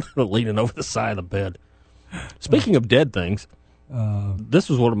 Leaning over the side of the bed. Speaking of dead things, this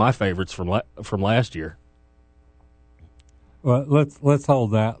was one of my favorites from last year. Well, let's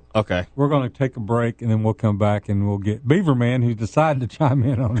hold that. Okay. We're going to take a break, and then we'll come back, and we'll get Beaver Man, who's decided to chime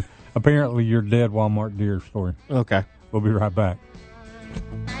in on apparently your dead Walmart deer story. Okay. We'll be right back.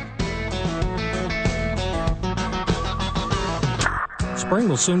 Spring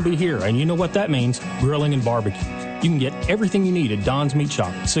will soon be here, and you know what that means, grilling and barbecues. You can get everything you need at Don's Meat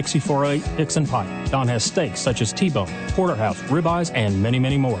Shop, 6408 Dixon Pike. Don has steaks such as T-bone, porterhouse, ribeyes, and many,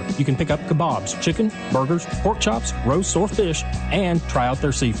 many more. You can pick up kebabs, chicken, burgers, pork chops, roast or fish, and try out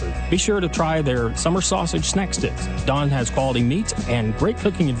their seafood. Be sure to try their summer sausage snack sticks. Don has quality meats and great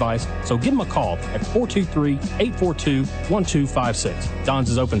cooking advice, so give him a call at 423-842-1256.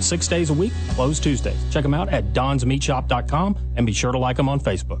 Don's is open 6 days a week, closed Tuesdays. Check them out at donsmeatshop.com, and be sure to like them on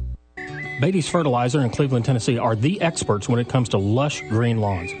Facebook. Beatty's Fertilizer in Cleveland, Tennessee are the experts when it comes to lush green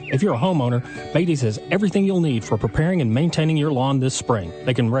lawns. If you're a homeowner, Beatty's has everything you'll need for preparing and maintaining your lawn this spring.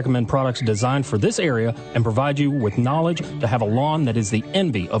 They can recommend products designed for this area and provide you with knowledge to have a lawn that is the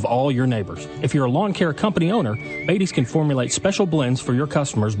envy of all your neighbors. If you're a lawn care company owner, Beatty's can formulate special blends for your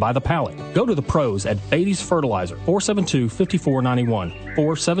customers by the pallet. Go to the pros at Beatty's Fertilizer, 472-5491,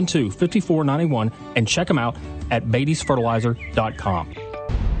 472-5491, and check them out at Beatty'sFertilizer.com.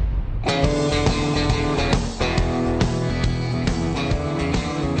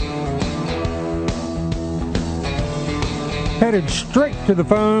 Headed straight to the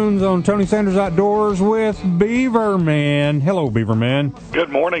phones on Tony Sanders Outdoors with Beaver Man. Hello, Beaver Man. Good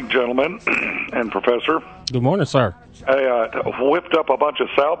morning, gentlemen and Professor. Good morning, sir. I whipped up a bunch of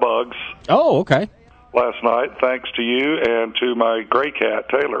sow bugs. Oh, okay. Last night, thanks to you and to my gray cat,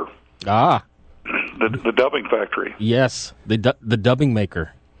 Taylor. Ah. The dubbing factory. Yes, the dubbing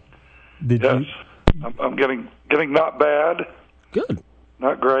maker. Yes. I'm getting not bad. Good.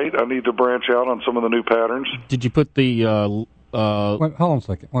 Not great. I need to branch out on some of the new patterns. Did you put the... Wait, hold on a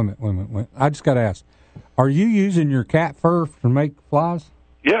second. Wait a minute. I just got to ask. Are you using your cat fur to make flies?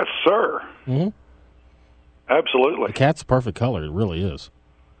 Yes, sir. Mm-hmm. Absolutely. The cat's a perfect color. It really is.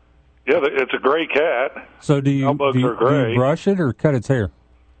 Yeah, it's a gray cat. So do you brush it or cut its hair?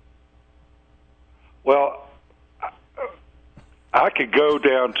 Well, I could go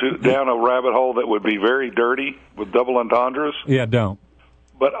down a rabbit hole that would be very dirty with double entendres. Yeah, don't.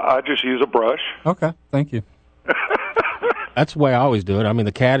 But I just use a brush. Okay, thank you. That's the way I always do it. I mean,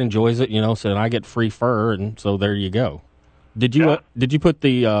 the cat enjoys it, so I get free fur, and so there you go. Did you put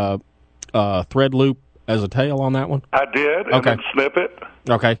the thread loop as a tail on that one? I did, and then snip it.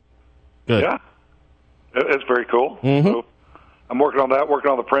 Okay, good. Yeah, it's very cool. Mm-hmm. So I'm working on that,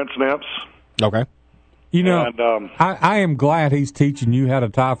 working on the Prince nymphs. Okay. I am glad he's teaching you how to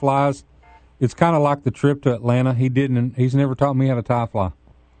tie flies. It's kind of like the trip to Atlanta. He's never taught me how to tie fly.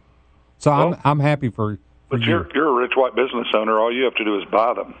 So I'm happy for But you. you're a rich white business owner. All you have to do is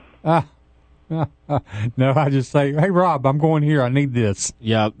buy them. No, I just say, hey, Rob, I'm going here. I need this.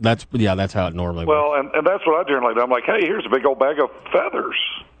 Yeah, that's how it normally works. Well, and that's what I generally do. I'm like, hey, here's a big old bag of feathers.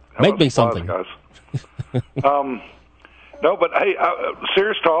 Make me something. Guys? No, but hey,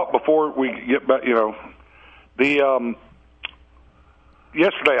 serious talk before we get back,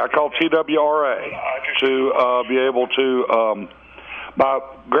 yesterday I called TWRA to be able to, my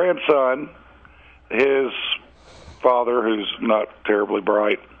grandson, his father, who's not terribly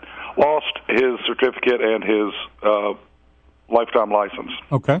bright, lost his certificate and his lifetime license.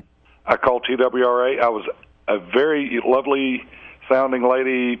 Okay. I called TWRA. I was a very lovely sounding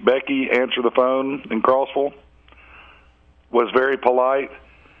lady, Becky, answered the phone in Crossville, was very polite,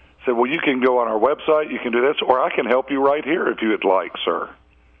 said, well, you can go on our website, you can do this, or I can help you right here if you would like, sir.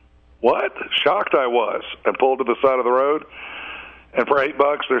 What? Shocked I was, and pulled to the side of the road. And for $8,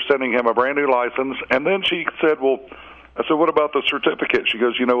 they're sending him a brand new license. And then she said, well, I said, what about the certificate? She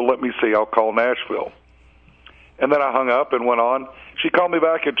goes, let me see. I'll call Nashville. And then I hung up and went on. She called me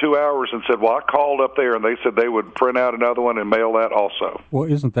back in 2 hours and said, well, I called up there, and they said they would print out another one and mail that also.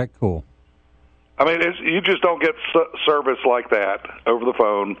 Well, isn't that cool? I mean, you just don't get service like that over the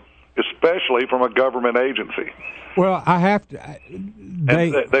phone, especially from a government agency. Well, I have to.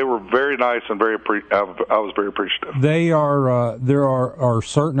 They were very nice and I was very appreciative. They are. There are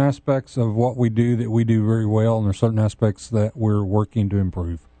certain aspects of what we do that we do very well, and there are certain aspects that we're working to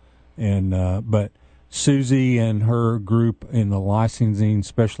improve. And but Susie and her group in the licensing,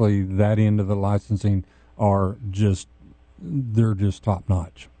 especially that end of the licensing, they're just top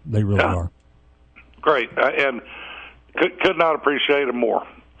notch. They really are. Great, and could not appreciate them more.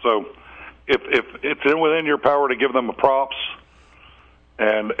 So, if it's within your power to give them a props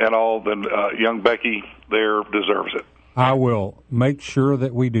and all, then young Becky there deserves it. I will make sure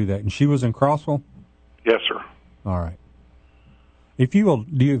that we do that. And she was in Crossville? Yes, sir. All right. If you will,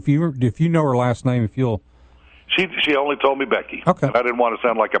 if you know her last name, if you'll. She only told me Becky. Okay. And I didn't want to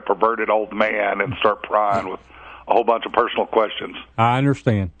sound like a perverted old man and start prying with a whole bunch of personal questions. I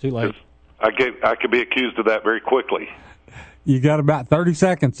understand. Too late. I could be accused of that very quickly. You got about 30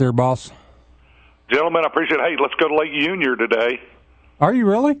 seconds there, boss. Gentlemen, I appreciate it. Hey, let's go to Lake Union today. Are you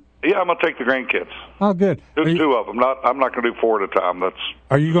really? Yeah, I'm going to take the grandkids. Oh, good. Two of them. I'm not going to do 4 at a time.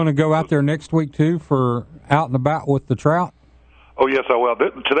 Are you going to go out there next week, too, for out and about with the trout? Oh, yes, I will.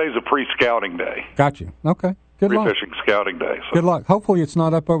 Today's a pre-scouting day. Got you. Okay. Good luck. Pre-fishing scouting day. So. Good luck. Hopefully it's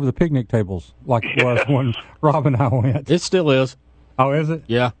not up over the picnic tables like it was when Rob and I went. It still is. Oh, is it?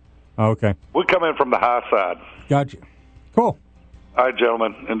 Yeah. Okay. We come in from the high side. Got you. Cool. All right,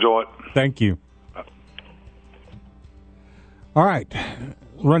 gentlemen. Enjoy it. Thank you. All right.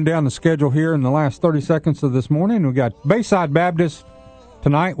 Run down the schedule here in the last 30 seconds of this morning. We got Bayside Baptist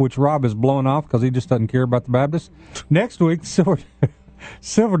tonight, which Rob is blowing off because he just doesn't care about the Baptist. Next week,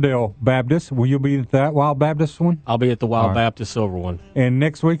 Silverdale Baptist. Will you be at that Wild Baptist one? I'll be at the Wild Baptist Silver one. And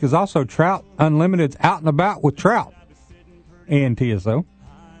next week is also Trout Unlimited's Out and About with Trout and TSO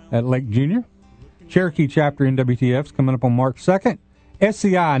at Lake Junior. Cherokee chapter in WTF's coming up on March 2nd.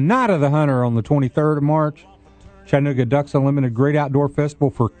 SCI Night of the Hunter on the 23rd of March. Chattanooga Ducks Unlimited Great Outdoor Festival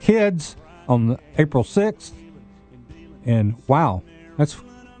for Kids on April 6th. And wow, that's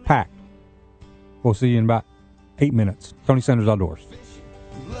packed. We'll see you in about 8 minutes. Tony Sanders Outdoors.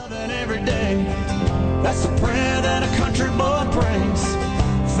 Loving every day. That's the prayer that a country boy prays.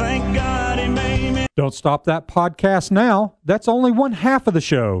 Thank God he made me. Don't stop that podcast now. That's only one half of the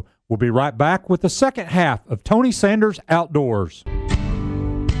show. We'll be right back with the second half of Tony Sanders Outdoors.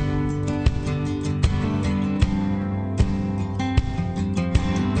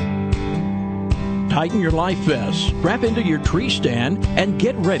 Tighten your life vest, strap into your tree stand, and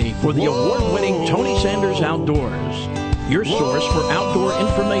get ready for the award-winning Tony Sanders Outdoors. Your source for outdoor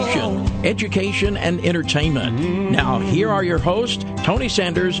information, education, and entertainment. Now, here are your hosts, Tony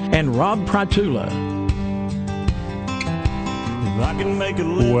Sanders and Rob Pratula.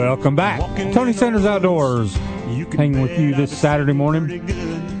 Welcome back. Tony Sanders Outdoors. Hanging with you this Saturday morning.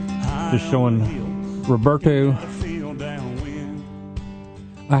 Just showing Roberto.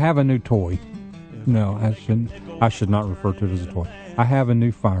 I have a new toy. No, I shouldn't. I should not refer to it as a toy. I have a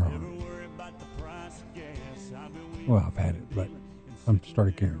new firearm. Well, I've had it, but I'm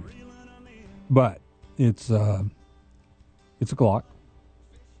started carrying it. But it's a Glock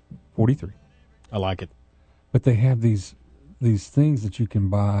 43. I like it. But they have these things that you can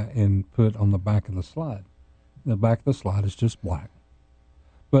buy and put on the back of the slide. The back of the slide is just black.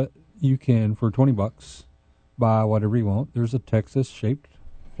 But you can, for $20, buy whatever you want. There's a Texas-shaped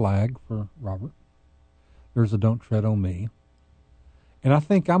flag for Robert. There's a Don't Tread on Me. And I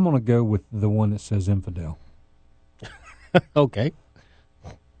think I'm going to go with the one that says Infidel. Okay.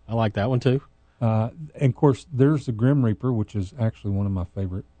 I like that one, too. And, of course, there's the Grim Reaper, which is actually one of my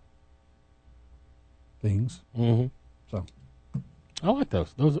favorite things. Mm-hmm. So I like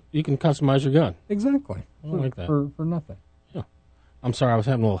those. Those you can customize your gun. Exactly. I like that. For nothing. Yeah. I'm sorry, I was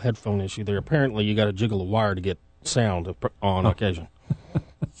having a little headphone issue there. Apparently, you got to jiggle a wire to get sound on occasion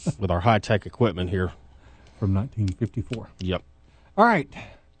with our high-tech equipment here. From 1954. Yep. All right.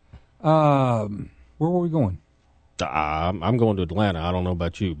 Where were we going? I'm going to Atlanta. I don't know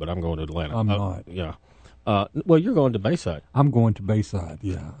about you, but I'm going to Atlanta. I'm not. Yeah. Well, you're going to Bayside. I'm going to Bayside,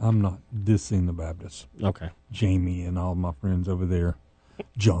 yeah. I'm not dissing the Baptists. Okay. Jamie and all my friends over there.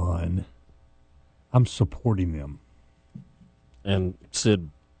 John. I'm supporting them. And Sid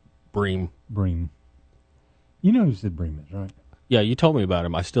Bream. You know who Sid Bream is, right? Yeah, you told me about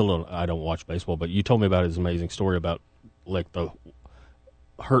him. I don't watch baseball, but you told me about his amazing story about like the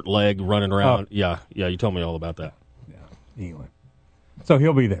hurt leg running around. Yeah, you told me all about that. Yeah. Anyway, so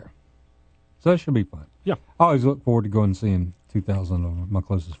he'll be there. So that should be fun. Yeah. I always look forward to going and seeing 2,000 of my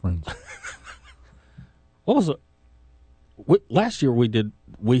closest friends. What was it? Last year we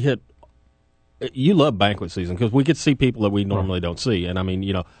hit. You love banquet season because we get to see people that we normally don't see, and I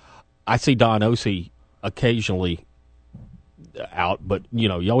mean, I see Don Ossie occasionally out, but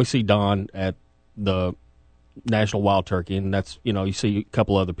you always see Don at the National Wild Turkey, and that's you see a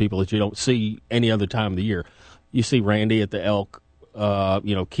couple other people that you don't see any other time of the year. You see Randy at the Elk,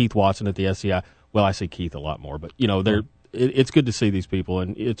 Keith Watson at the SCI. Well, I see Keith a lot more, but it's good to see these people,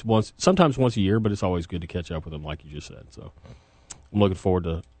 and it's sometimes once a year, but it's always good to catch up with them, like you just said. So I'm looking forward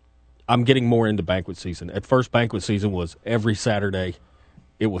to. I'm getting more into banquet season. At first, banquet season was every Saturday.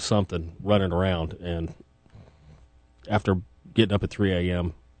 It was something running around, and after getting up at 3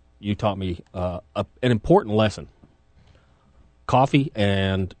 a.m., you taught me an important lesson: coffee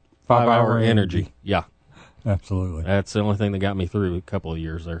and 5-hour energy. Yeah, absolutely. That's the only thing that got me through a couple of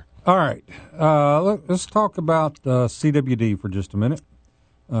years there. All right, let's talk about CWD for just a minute.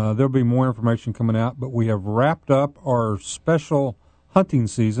 There'll be more information coming out, but we have wrapped up our special hunting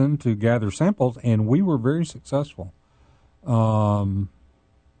season to gather samples, and we were very successful.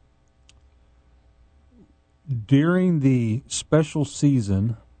 During the special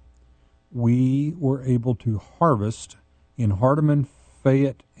season, we were able to harvest in Hardeman,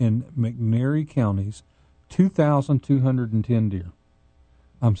 Fayette, and McNairy counties 2,210 deer.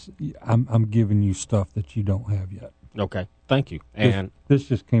 I'm giving you stuff that you don't have yet. Okay, thank you. And this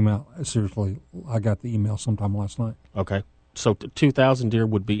just came out. Seriously, I got the email sometime last night. Okay, so 2,000 deer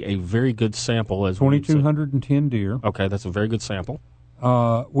would be a very good sample. As 2,210 deer. Okay, that's a very good sample.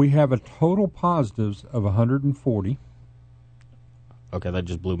 We have a total positives of 140. Okay, that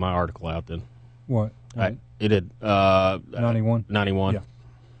just blew my article out then. What? It did. 91? 91. Yeah.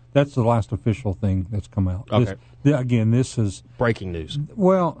 That's the last official thing that's come out. Okay. This is... breaking news.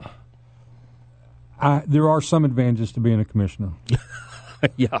 Well, there are some advantages to being a commissioner.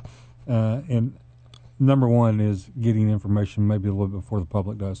 Yeah. And number one is getting information maybe a little bit before the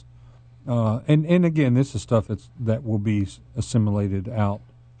public does. And again, this is stuff that will be assimilated out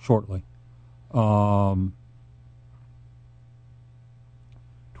shortly.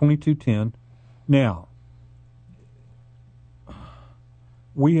 2210. Now,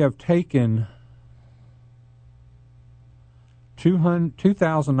 we have taken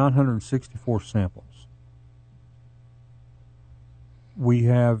 2,964 samples. We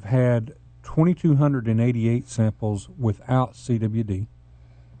have had 2,288 samples without CWD,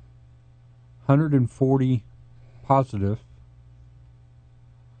 140 positive.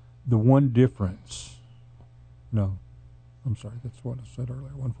 The one difference, no, I'm sorry, that's what I said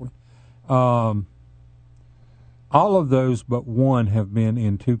earlier, 140. All of those but one have been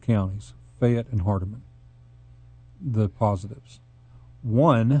in two counties, Fayette and Hardeman, the positives.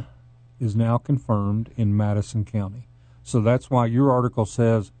 One is now confirmed in Madison County. So that's why your article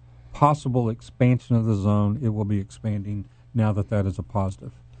says possible expansion of the zone. It will be expanding now that is a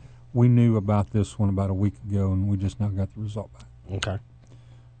positive. We knew about this one about a week ago, and we just now got the result back. Okay.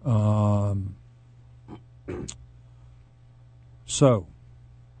 So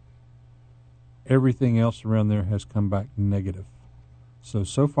everything else around there has come back negative.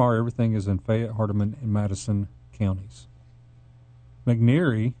 So far everything is in Fayette, Hardeman, and Madison counties.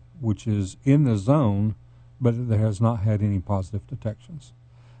 McNairy, which is in the zone, but there has not had any positive detections.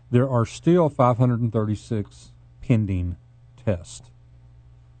 There are still 536 pending tests.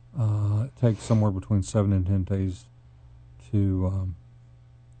 It takes somewhere between 7 and 10 days to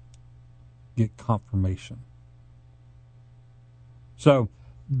get confirmation. So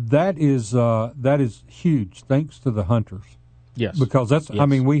that is huge. Thanks to the hunters. Yes, because that's. Yes. I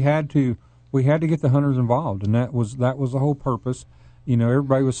mean, we had to get the hunters involved, and that was the whole purpose.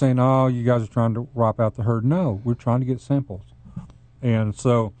 Everybody was saying, "Oh, you guys are trying to wipe out the herd." No, we're trying to get samples, and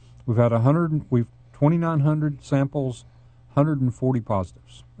so we've had 2,900 samples, 140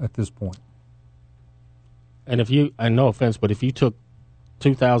 positives at this point. And and no offense, but if you took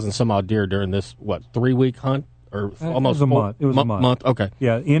 2,000 some odd deer during this 3-week hunt or almost a month, it was a month. Okay,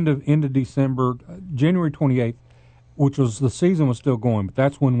 yeah, end of December, January 28th, which was the season was still going, but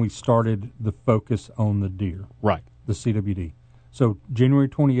that's when we started the focus on the deer, right? The CWD. So November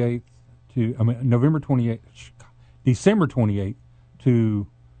 28th, December 28th to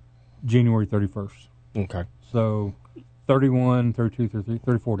January 31st. Okay. So 31, 32, 33,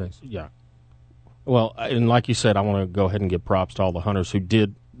 34 days. Yeah. Well, and like you said, I want to go ahead and give props to all the hunters who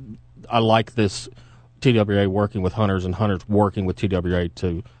did. I like this. TWA working with hunters and hunters working with TWA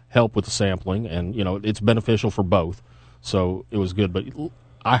to help with the sampling, and it's beneficial for both. So it was good. But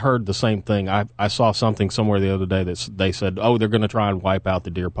I heard the same thing. I saw something somewhere the other day that they said, oh, they're going to try and wipe out the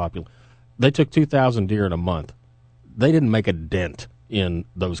deer population. They took 2,000 deer in a month. They didn't make a dent in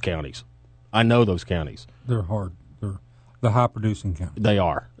those counties. I know those counties. They're hard. They're the high-producing counties. They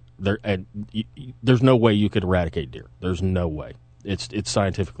are. There's no way you could eradicate deer. There's no way. It's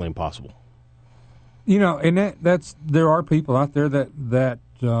scientifically impossible. And there are people out there that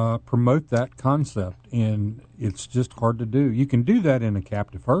promote that concept, and it's just hard to do. You can do that in a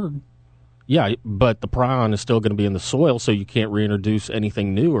captive herd. Yeah, but the prion is still going to be in the soil, so you can't reintroduce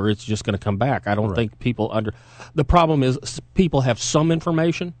anything new, or it's just going to come back. I don't think people the problem is people have some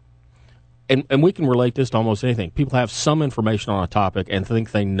information, and we can relate this to almost anything. People have some information on a topic and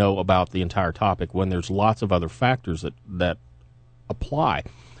think they know about the entire topic when there's lots of other factors that apply.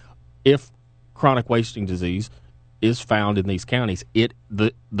 If chronic wasting disease is found in these counties,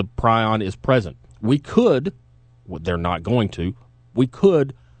 the prion is present. We could, they're not going to, we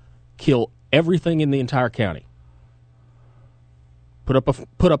could kill everything in the entire county. Put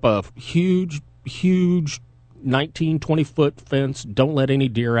up a huge 19, 20-foot fence, don't let any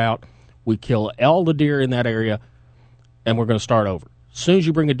deer out. We kill all the deer in that area, and we're going to start over. As soon as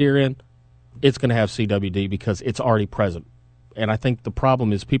you bring a deer in, it's going to have CWD because it's already present. And I think the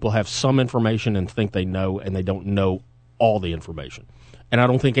problem is people have some information and think they know, and they don't know all the information. And I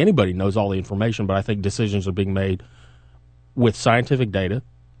don't think anybody knows all the information, but I think decisions are being made with scientific data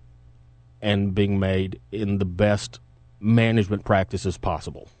and being made in the best management practices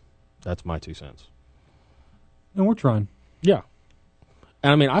possible. That's my 2 cents. And we're trying. Yeah.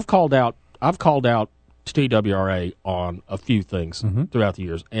 And I mean, I've called out TWRA on a few things throughout the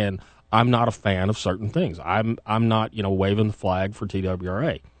years, and I'm not a fan of certain things. I'm not, waving the flag for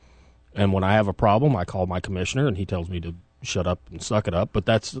TWRA. And when I have a problem, I call my commissioner, and he tells me to shut up and suck it up. But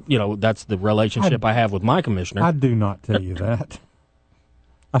that's the relationship I have with my commissioner. I do not tell you that.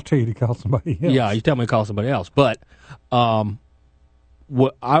 I tell you to call somebody else. Yeah, you tell me to call somebody else. But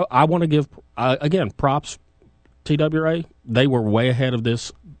what I want to give, again, props, TWRA. They were way ahead of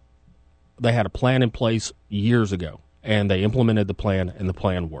this. They had a plan in place years ago, and they implemented the plan, and the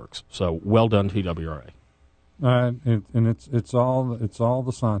plan works. So well done, TWRA. And it's all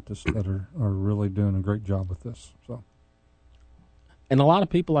the scientists that are really doing a great job with this. So, and a lot of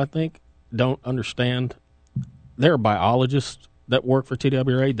people, I think, don't understand. There are biologists that work for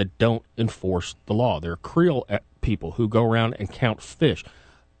TWRA that don't enforce the law. There are Creel people who go around and count fish.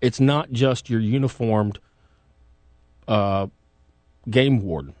 It's not just your uniformed game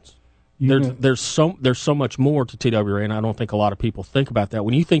wardens. There's so much more to TWRA, and I don't think a lot of people think about that.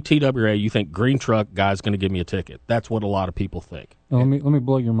 When you think TWRA, you think green truck guy's going to give me a ticket. That's what a lot of people think. Now, let me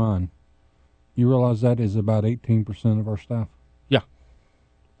blow your mind. You realize that is about 18% of our staff? Yeah,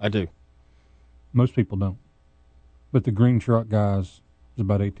 I do. Most people don't. But the green truck guys is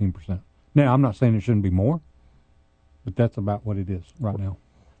about 18%. Now, I'm not saying it shouldn't be more, but that's about what it is right now.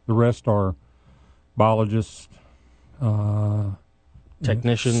 The rest are biologists,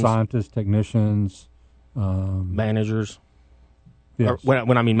 technicians, scientists, technicians, managers. Yes.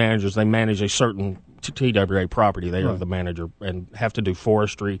 When I mean managers, they manage a certain TWA property. They are the manager and have to do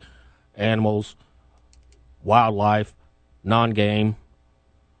forestry, animals, wildlife, non-game,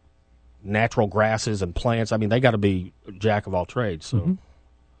 natural grasses and plants. I mean, they got to be a jack of all trades. So,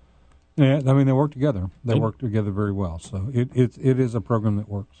 yeah, I mean, they work together. They work together very well. So it is a program that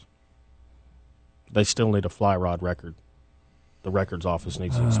works. They still need a fly rod record. The records office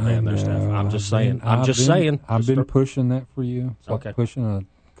needs to expand their staff. I'm just saying. I've been pushing that for you. It's like pushing a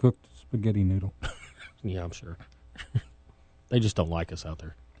cooked spaghetti noodle. Yeah, I'm sure. They just don't like us out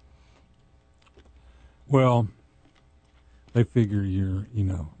there. Well, they figure you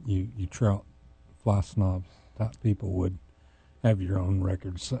trout fly snobs type people would have your own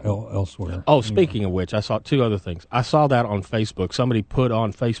records elsewhere. Oh, speaking of which, I saw two other things. I saw that on Facebook. Somebody put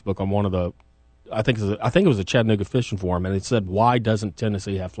on Facebook on one of the, I think it was a Chattanooga Fishing Forum, and it said, "Why doesn't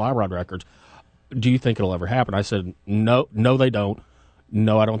Tennessee have fly rod records? Do you think it'll ever happen?" I said, No, they don't.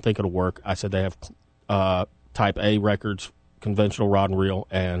 No, I don't think it'll work. I said they have Type A records, conventional rod and reel,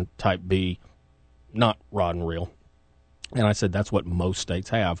 and Type B, not rod and reel. And I said that's what most states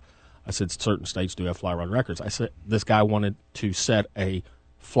have. I said certain states do have fly rod records. I said this guy wanted to set a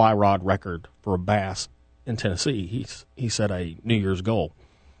fly rod record for a bass in Tennessee. He set a New Year's goal.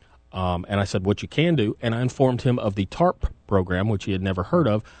 And I said, what you can do, and I informed him of the TARP program, which he had never heard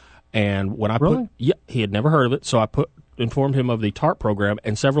of. And when I he had never heard of it, so I informed him of the TARP program,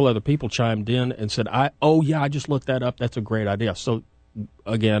 and several other people chimed in and said, I just looked that up. That's a great idea. So,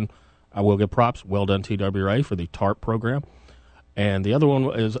 again, I will give props. Well done, TWRA, for the TARP program. And the other one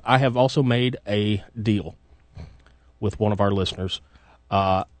is I have also made a deal with one of our listeners.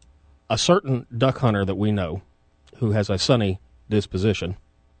 A certain duck hunter that we know who has a sunny disposition.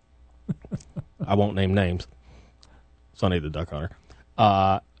 I won't name names. Sonny the duck hunter.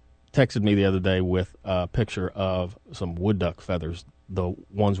 Texted me the other day with a picture of some wood duck feathers, the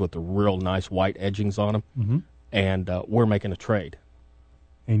ones with the real nice white edgings on them. Mm-hmm. And we're making a trade.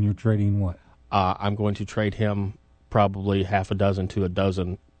 And you're trading what? I'm going to trade him probably half a dozen to a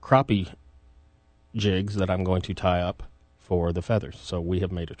dozen crappie jigs that I'm going to tie up for the feathers. So we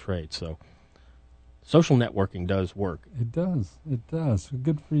have made a trade. So social networking does work. It does. It does.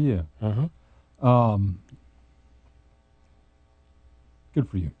 Good for you. Uh-huh. Good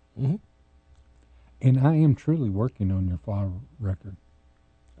for you. Mm-hmm. And I am truly working on your file record.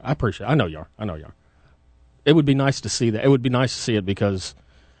 I appreciate it. I know you are. It would be nice to see that. It would be nice to see it because,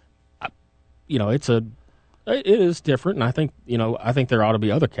 it is different, and I think there ought to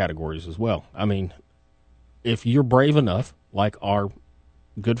be other categories as well. I mean, if you're brave enough, like our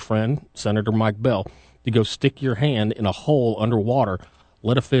good friend Senator Mike Bell, to go stick your hand in a hole underwater,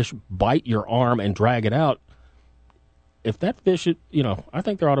 let a fish bite your arm and drag it out. If that fish, I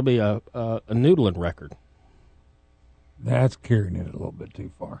think there ought to be a noodling record. That's carrying it a little bit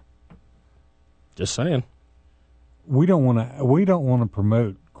too far. Just saying. We don't want to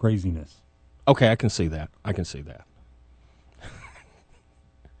promote craziness. Okay, I can see that.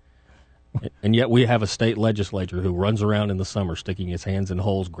 And yet we have a state legislature who runs around in the summer sticking his hands in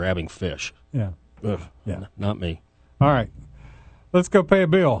holes grabbing fish. Yeah. Ugh, Yeah. Not me. All right. Let's go pay a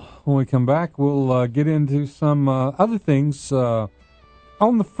bill. When we come back, we'll get into some other things on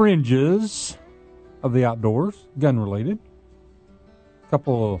the fringes of the outdoors, gun-related. A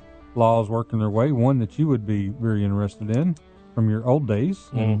couple of laws working their way, one that you would be very interested in from your old days,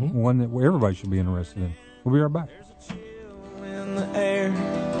 and one that everybody should be interested in. We'll be right back. In the air,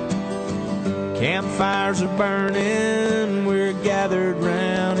 campfires are burning, we're gathered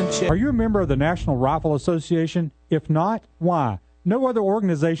round and Are you a member of the National Rifle Association? If not, why? No other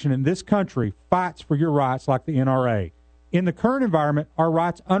organization in this country fights for your rights like the NRA. In the current environment, our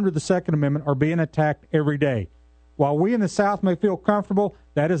rights under the Second Amendment are being attacked every day. While we in the South may feel comfortable,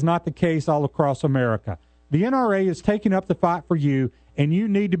 that is not the case all across America. The NRA is taking up the fight for you, and you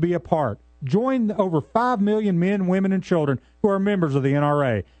need to be a part. Join the over 5 million men, women, and children who are members of the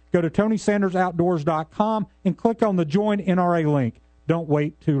NRA. Go to TonySandersOutdoors.com and click on the Join NRA link. Don't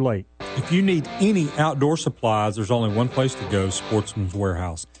wait too late. If you need any outdoor supplies, there's only one place to go, Sportsman's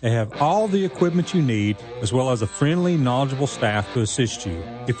Warehouse. They have all the equipment you need, as well as a friendly, knowledgeable staff to assist you.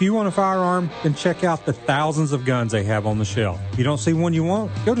 If you want a firearm, then check out the thousands of guns they have on the shelf. If you don't see one you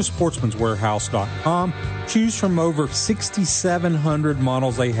want, go to sportsmanswarehouse.com. Choose from over 6,700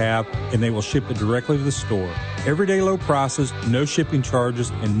 models they have, and they will ship it directly to the store. Everyday low prices, no shipping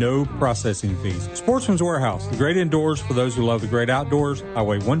charges, and no processing fees. Sportsman's Warehouse, the great indoors for those who love the great outdoors,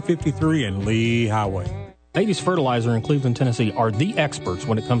 Highway 153 and Lee Highway. Beatty's Fertilizer in Cleveland, Tennessee are the experts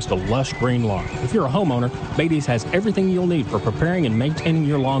when it comes to lush green lawn. If you're a homeowner, Beatty's has everything you'll need for preparing and maintaining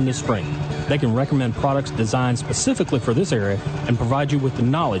your lawn this spring. They can recommend products designed specifically for this area and provide you with the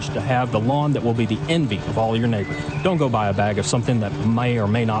knowledge to have the lawn that will be the envy of all your neighbors. Don't go buy a bag of something that may or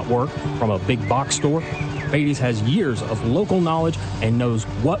may not work from a big box store. Beatty's has years of local knowledge and knows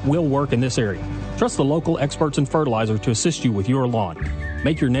what will work in this area. Trust the local experts in fertilizer to assist you with your lawn.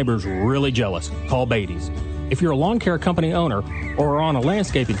 Make your neighbors really jealous. Call Beatty's. If you're a lawn care company owner or are on a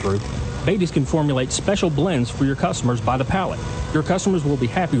landscaping crew, Beatty's can formulate special blends for your customers by the pallet. Your customers will be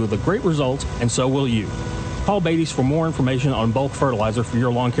happy with the great results, and so will you. Call Beatty's for more information on bulk fertilizer for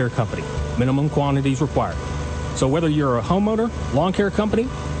your lawn care company. Minimum quantities required. So whether you're a homeowner, lawn care company,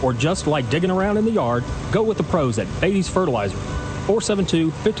 or just like digging around in the yard, go with the pros at Beatty's Fertilizer.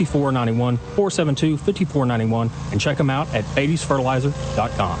 472-5491, 472-5491, and check them out at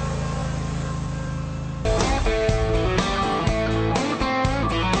Beatty'sFertilizer.com.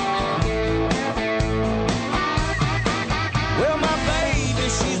 Well, my baby,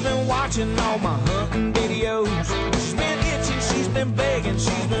 she's been watching all my hunting videos. She's been itching, she's been begging,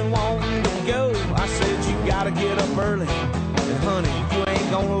 she's been wanting to go. I said, you gotta get up early, and honey, you ain't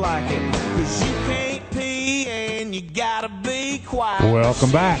gonna like it, 'cause you can't pee and you gotta be quiet.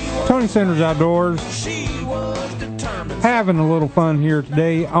 Welcome back. Tony Sanders Outdoors. She was determined. Having a little fun here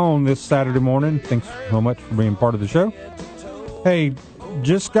today on this Saturday morning. Thanks so much for being part of the show. Hey,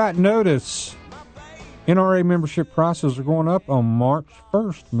 just got notice. NRA membership prices are going up on March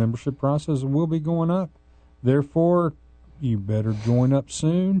 1st. Membership prices will be going up. Therefore, you better join up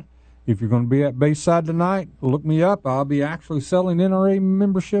soon. If you're going to be at Bayside tonight, look me up. I'll be actually selling NRA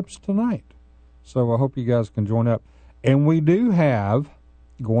memberships tonight. So I hope you guys can join up. And we do have,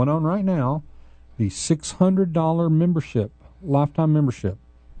 going on right now, the $600 membership, lifetime membership,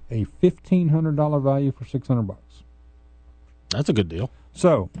 a $1,500 value for $600. That's a good deal.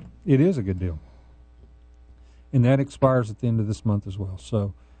 So it is a good deal. And that expires at the end of this month as well.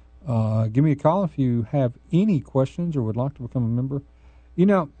 So give me a call if you have any questions or would like to become a member. You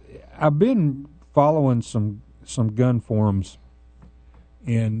know, I've been following some gun forums,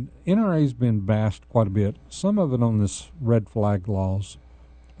 and NRA's been bashed quite a bit, some of it on this red flag laws.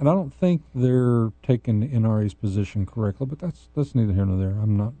 And I don't think they're taking the NRA's position correctly, but that's neither here nor there.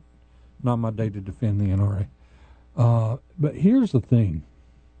 I'm not my day to defend the NRA. But here's the thing.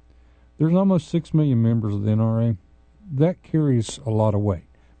 There's almost 6 million members of the NRA. That carries a lot of weight.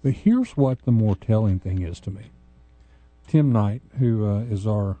 But here's what the more telling thing is to me. Tim Knight, who is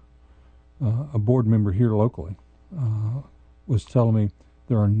a board member here locally, was telling me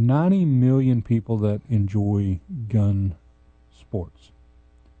there are 90 million people that enjoy gun sports,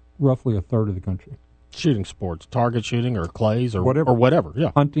 roughly a third of the country. Shooting sports, target shooting or clays or whatever.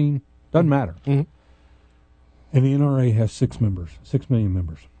 Yeah, hunting, doesn't matter. Mm-hmm. And the NRA has 6 million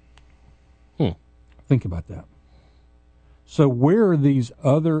members. Think about that. So where are these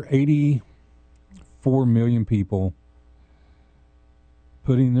other 84 million people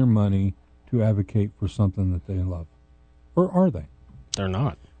putting their money to advocate for something that they love? Or are they? They're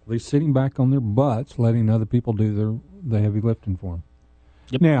not. Are they sitting back on their butts letting other people do the heavy lifting for them?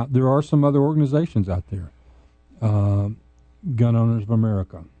 Yep. Now, there are some other organizations out there. Gun Owners of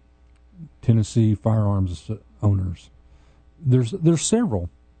America, Tennessee Firearms Owners. There's several.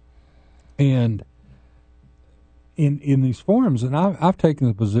 And in these forums, and I've taken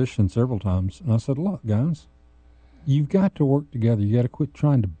the position several times, and I said, look, guys, you've got to work together. You got to quit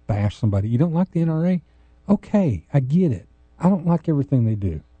trying to bash somebody. You don't like the NRA? Okay, I get it. I don't like everything they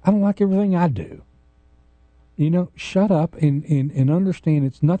do. I don't like everything I do. You know, shut up and understand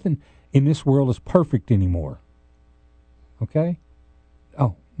it's nothing in this world is perfect anymore. Okay?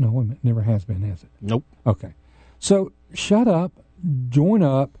 Oh, no, wait a minute. Never has been, has it? Nope. Okay. So shut up, join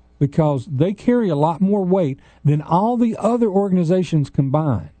up, because they carry a lot more weight than all the other organizations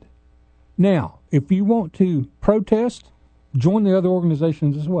combined. Now, if you want to protest, join the other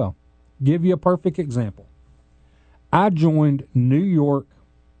organizations as well. Give you a perfect example. I joined New York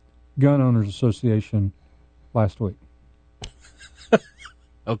Gun Owners Association last week.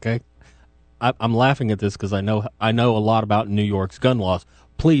 Okay. I'm laughing at this because I know a lot about New York's gun laws.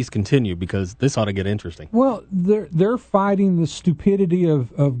 Please continue, because this ought to get interesting. Well, they're fighting the stupidity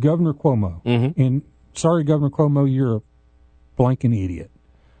of Governor Cuomo. Mm-hmm. And sorry, Governor Cuomo, you're a blanking idiot.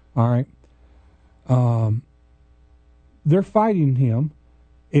 All right? They're fighting him.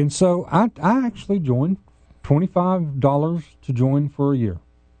 And so I actually joined $25 to join for a year,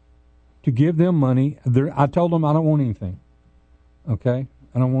 to give them money. I told them I don't want anything. Okay?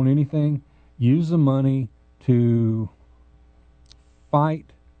 I don't want anything. Use the money to fight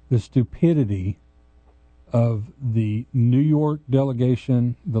the stupidity of the New York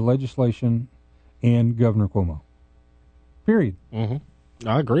delegation, the legislation, and Governor Cuomo. Period. Mm-hmm.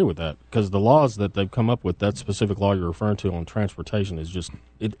 I agree with that, because the laws that they've come up with, that specific law you're referring to on transportation, is just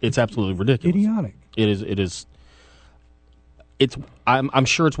it's absolutely ridiculous. Idiotic. It is. I'm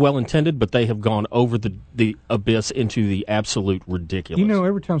sure it's well intended, but they have gone over the abyss into the absolute ridiculous. You know,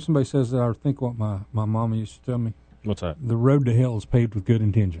 every time somebody says that, I think what my mama used to tell me. What's that? The road to hell is paved with good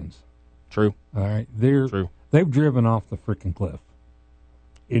intentions. True. All right. True. They've driven off the freaking cliff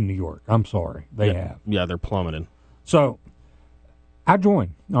in New York. I'm sorry. They have. Yeah, they're plummeting. So I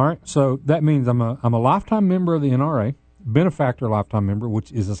joined. All right. So that means I'm a lifetime member of the NRA, benefactor lifetime member,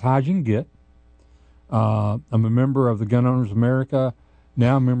 which is as high as you can get. I'm a member of the Gun Owners of America.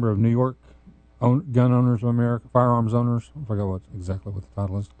 Now I'm a member of New York Gun Owners of America, Firearms Owners. I forgot exactly what the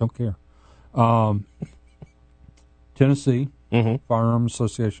title is. Don't care. Tennessee Firearms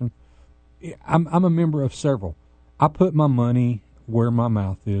Association. I'm a member of several. I put my money where my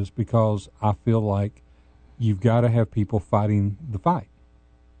mouth is because I feel like you've got to have people fighting the fight,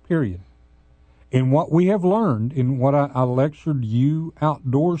 period. And what we have learned, and what I lectured you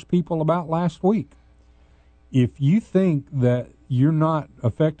outdoors people about last week, if you think that you're not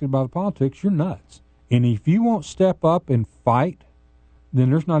affected by the politics, you're nuts. And if you won't step up and fight,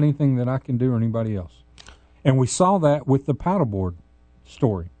 then there's not anything that I can do or anybody else. And we saw that with the paddleboard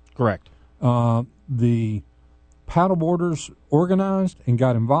story. Correct. The paddleboarders organized and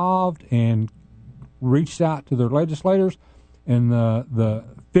got involved and reached out to their legislators, and the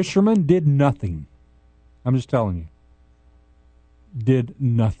fishermen did nothing. I'm just telling you. Did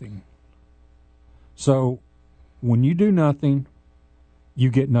nothing. So when you do nothing, you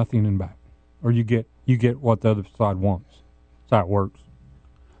get nothing in back, or you get what the other side wants. That's how it works.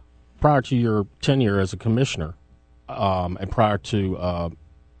 Prior to your tenure as a commissioner, and prior to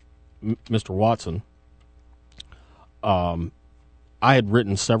Mr. Watson, I had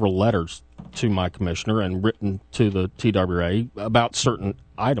written several letters to my commissioner and written to the TWA about certain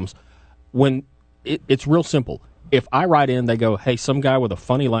items. When it's real simple. If I write in, they go, hey, some guy with a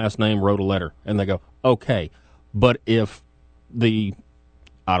funny last name wrote a letter, and they go, okay. But if the,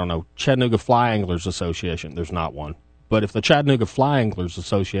 Chattanooga Fly Anglers Association, there's not one. But if the Chattanooga Fly Anglers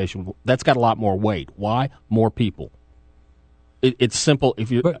Association, that's got a lot more weight. Why? More people. It's simple.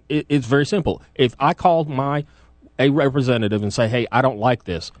 It's very simple. If I call a representative and say, hey, I don't like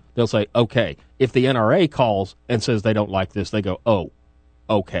this, they'll say, okay. If the NRA calls and says they don't like this, they go, oh,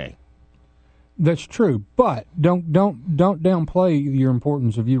 okay. That's true, but don't downplay your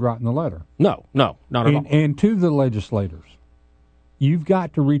importance of you writing the letter. No, not at all. And to the legislators, you've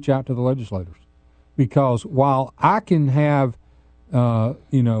got to reach out to the legislators, because while I can have,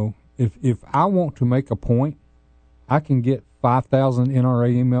 if I want to make a point, I can get 5,000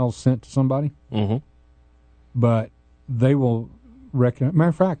 NRA emails sent to somebody, but they will recognize. Matter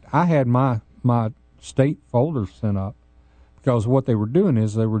of fact, I had my state folders sent up, because what they were doing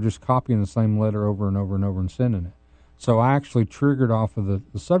is they were just copying the same letter over and over and over and sending it. So I actually triggered off of the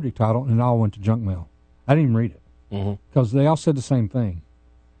subject title, and it all went to junk mail. I didn't even read it, because they all said the same thing.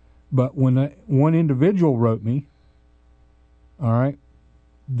 But when one individual wrote me, all right,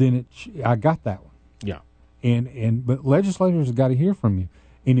 then I got that one. Yeah. But legislators have got to hear from you.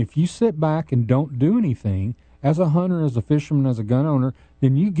 And if you sit back and don't do anything, as a hunter, as a fisherman, as a gun owner,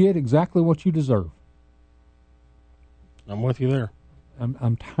 then you get exactly what you deserve. I'm with you there.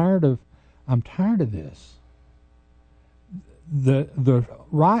 I'm tired of this. The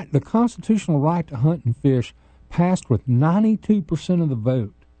constitutional right to hunt and fish passed with 92% of the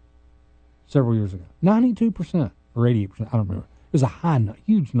vote several years ago. 92% or 88%. I don't remember. It was a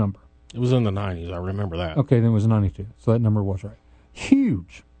huge number. It was in the 90s. I remember that. Okay, then it was 92. So that number was right.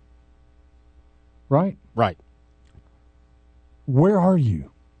 Huge. Right? Right. Where are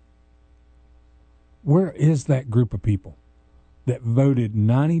you? Where is that group of people that voted?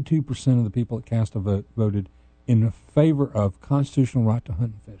 92% of the people that cast a vote voted in favor of constitutional right to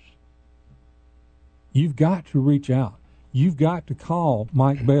hunt and fish. You've got to reach out. You've got to call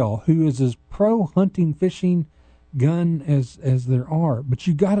Mike Bell, who is as pro hunting, fishing, gun as there are, but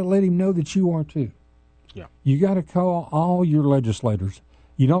you got to let him know that you are too. Yeah. You got to call all your legislators.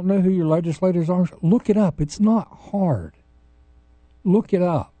 You don't know who your legislators are? Look it up. It's not hard. Look it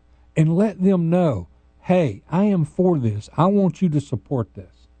up and let them know, hey, I am for this. I want you to support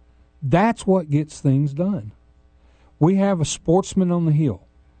this. That's what gets things done. We have a Sportsman on the Hill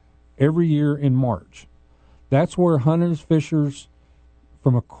every year in March. That's where hunters, fishers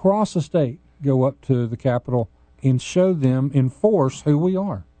from across the state go up to the Capitol and show them in force who we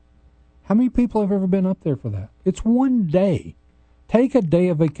are. How many people have ever been up there for that? It's one day. Take a day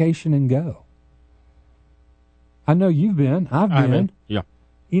of vacation and go. I know you've been. I've been. Yeah.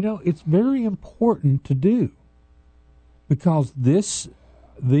 You know, it's very important to do, because these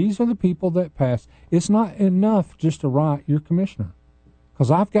are the people that pass. It's not enough just to write your commissioner, because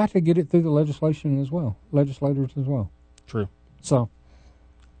I've got to get it through the legislators as well. True. So,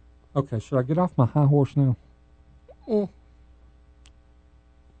 okay, should I get off my high horse now?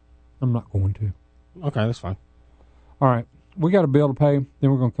 I'm not going to. Okay, that's fine. All right. We got a bill to pay.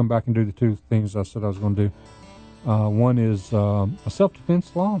 Then we're going to come back and do the two things I said I was going to do. One is a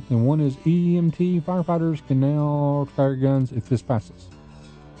self-defense law, and one is EMT. Firefighters can now carry guns if this passes.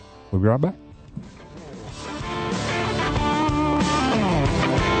 We'll be right back.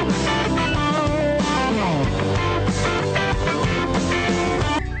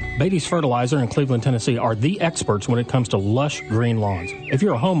 Beatty's Fertilizer in Cleveland, Tennessee are the experts when it comes to lush green lawns. If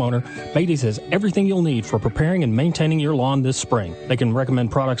you're a homeowner, Beatty's has everything you'll need for preparing and maintaining your lawn this spring. They can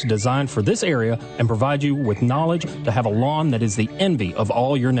recommend products designed for this area and provide you with knowledge to have a lawn that is the envy of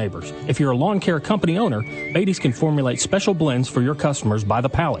all your neighbors. If you're a lawn care company owner, Beatty's can formulate special blends for your customers by the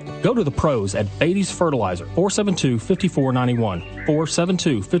pallet. Go to the pros at Beatty's Fertilizer, 472-5491,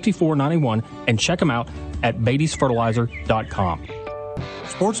 472-5491, and check them out at Beatty'sFertilizer.com.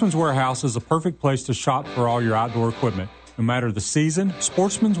 Sportsman's Warehouse is a perfect place to shop for all your outdoor equipment. No matter the season,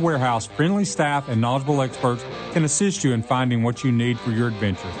 Sportsman's Warehouse friendly staff and knowledgeable experts can assist you in finding what you need for your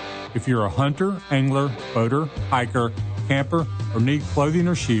adventure. If you're a hunter, angler, boater, hiker, camper, or need clothing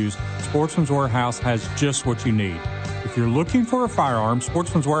or shoes, Sportsman's Warehouse has just what you need. If you're looking for a firearm,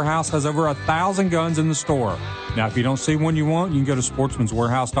 Sportsman's Warehouse has over 1,000 guns in the store. Now, if you don't see one you want, you can go to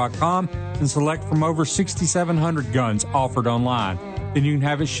sportsmanswarehouse.com and select from over 6,700 guns offered online. Then you can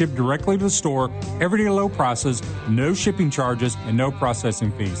have it shipped directly to the store, everyday low prices, no shipping charges, and no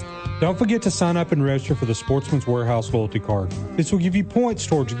processing fees. Don't forget to sign up and register for the Sportsman's Warehouse Loyalty Card. This will give you points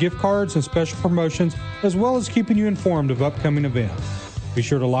towards gift cards and special promotions, as well as keeping you informed of upcoming events. Be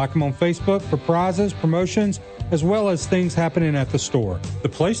sure to like them on Facebook for prizes, promotions, as well as things happening at the store. The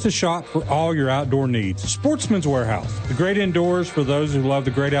place to shop for all your outdoor needs. Sportsman's Warehouse, the great indoors for those who love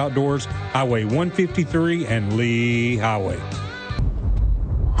the great outdoors. Highway 153 and Lee Highway.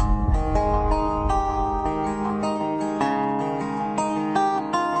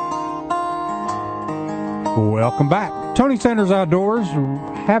 Welcome back. Tony Sanders Outdoors,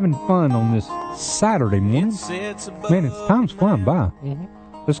 having fun on this Saturday morning. Man, time's flying by. Mm-hmm.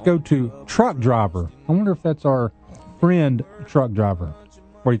 Let's go to Truck Driver. I wonder if that's our friend Truck Driver.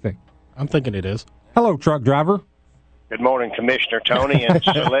 What do you think? I'm thinking it is. Hello, Truck Driver. Good morning, Commissioner Tony and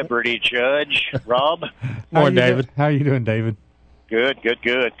Celebrity Judge Rob. Morning, David. How you doing, David? Good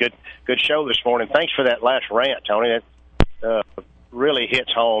show this morning. Thanks for that last rant, Tony. That really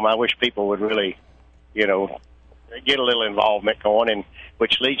hits home. I wish people would really, get a little involvement going, and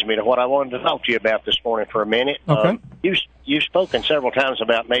which leads me to what I wanted to talk to you about this morning for a minute. Okay. You've spoken several times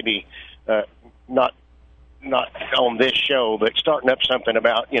about maybe not on this show, but starting up something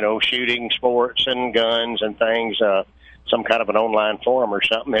about shooting sports and guns and things. Some kind of an online forum or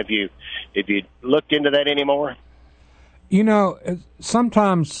something. Have you looked into that anymore?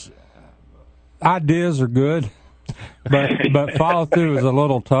 Sometimes ideas are good, but follow through is a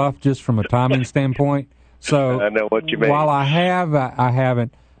little tough just from a timing standpoint. So I know what you mean. While I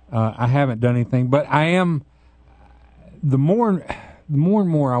haven't done anything, but I am. The more and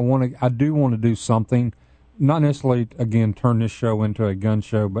more I do want to do something. Not necessarily again turn this show into a gun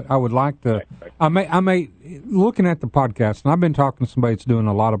show, but I would like to. I may looking at the podcast, and I've been talking to somebody that's doing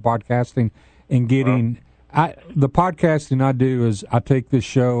a lot of podcasting and getting. The podcasting I do is I take this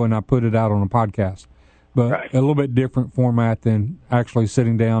show and I put it out on a podcast, but a little bit different format than actually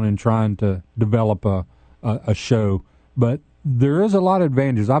sitting down and trying to develop a show. But there is a lot of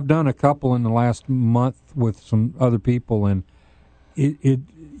advantages. I've done a couple in the last month with some other people, and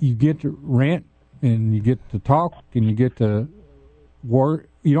you get to rant and you get to talk and you get to work.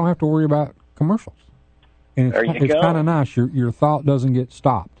 You don't have to worry about commercials, and it's kind of nice. Your thought doesn't get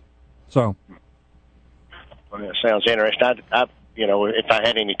stopped. So. Well, that sounds interesting. If I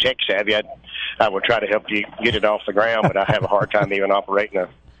had any tech savvy, I would try to help you get it off the ground, but I have a hard time even operating a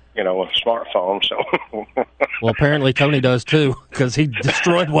smartphone. So. Well, apparently Tony does too, because he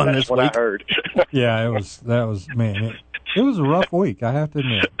destroyed one this week. That's what I heard. Yeah, that was man. It was a rough week, I have to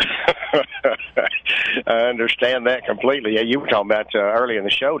admit. I understand that completely. Yeah, you were talking about early in the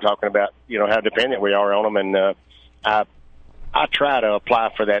show, talking about how dependent we are on them, and I try to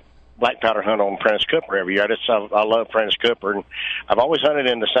apply for that black powder hunt on Prentice Cooper every year. I love Prentice Cooper, and I've always hunted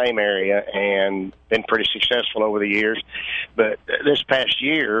in the same area and been pretty successful over the years. But this past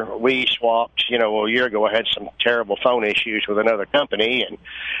year, we swapped. A year ago, I had some terrible phone issues with another company and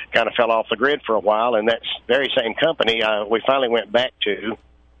kind of fell off the grid for a while. And that very same company we finally went back to,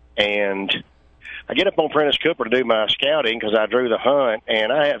 and I get up on Prentice Cooper to do my scouting because I drew the hunt,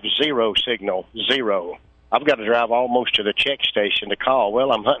 and I have zero signal, zero. I've got to drive almost to the check station to call.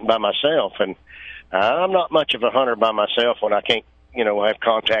 Well, I'm hunting by myself, and I'm not much of a hunter by myself when I can't, have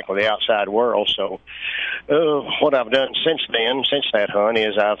contact with the outside world. So what I've done since that hunt,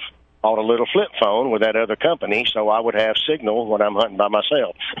 is I've bought a little flip phone with that other company so I would have signal when I'm hunting by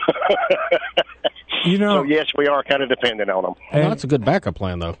myself. So, yes, we are kind of dependent on them. Well, that's a good backup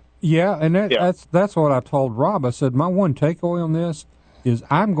plan, though. Yeah, and that's what I told Rob. I said, my one takeaway on this is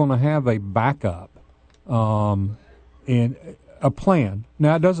I'm going to have a backup. And a plan.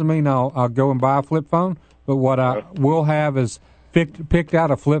 Now, it doesn't mean I'll go and buy a flip phone, but what I will have is picked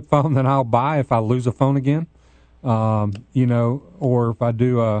out a flip phone that I'll buy if I lose a phone again, or if I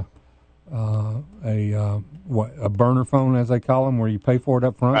do a burner phone, as they call them, where you pay for it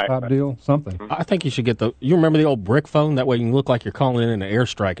up front type deal, something. I think you should get you remember the old brick phone? That way you can look like you're calling in an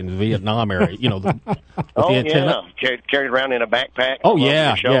airstrike in the Vietnam area, the antenna. Carried around in a backpack. Oh,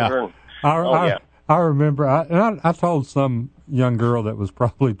 yeah, I remember, I told some young girl that was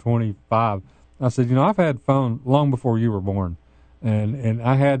probably 25. I said, I've had phone long before you were born, and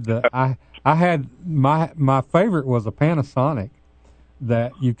I had I had my favorite was a Panasonic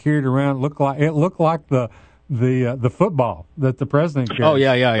that you carried around. It looked like the football that the president carried. Oh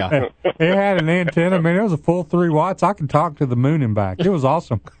yeah. It had an antenna. Man, it was a full 3 watts. I could talk to the moon and back. It was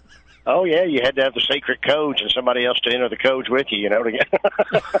awesome. Oh yeah, you had to have the secret codes and somebody else to enter the codes with you. To get.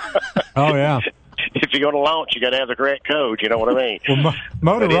 Oh yeah. If you're going to launch, you got to have the correct code. You know what I mean? Well,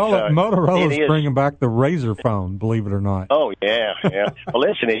 Motorola's bringing back the Razr phone. Believe it or not. Oh yeah. Well,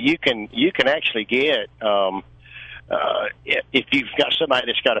 listen, you can actually get. If you've got somebody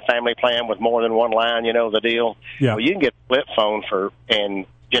that's got a family plan with more than one line, the deal. Yeah. Well, you can get a flip phone and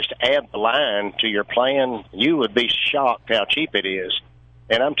just add the line to your plan. You would be shocked how cheap it is.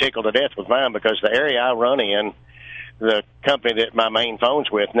 And I'm tickled to death with mine because the area I run in, the company that my main phone's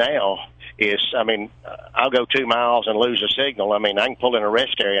with now is, I'll go 2 miles and lose a signal. I can pull in a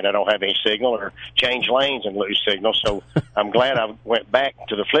rest area and I don't have any signal, or change lanes and lose signal. So I'm glad I went back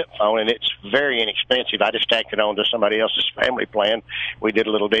to the flip phone, and it's very inexpensive. I just tacked it on to somebody else's family plan. We did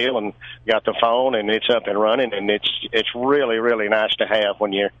a little deal and got the phone, and it's up and running, and it's really, really nice to have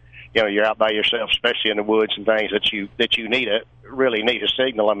when you're out by yourself, especially in the woods and things that you really need a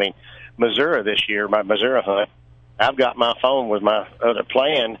signal. Missouri this year, my Missouri hunt, I've got my phone with my other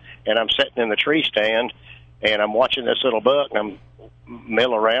plan, and I'm sitting in the tree stand, and I'm watching this little buck, and I'm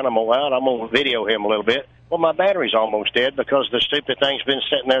milling around. I'm going to video him a little bit. Well, my battery's almost dead because the stupid thing's been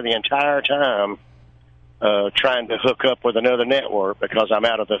sitting there the entire time trying to hook up with another network because I'm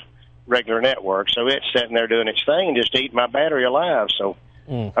out of the regular network. So it's sitting there doing its thing and just eating my battery alive. So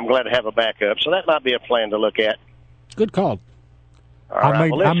I'm glad to have a backup. So that might be a plan to look at. Good call. All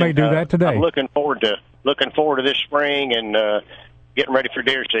right. I may do that today. I'm looking forward to this spring and getting ready for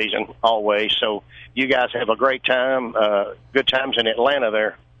deer season always. So you guys have a great time. Good times in Atlanta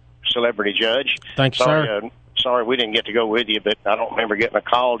there, Celebrity Judge. Thanks, sir. Sorry we didn't get to go with you, but I don't remember getting a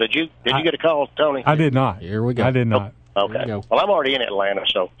call. Did you get a call, Tony? I did not. Here we go. I did not. Okay. Well, I'm already in Atlanta,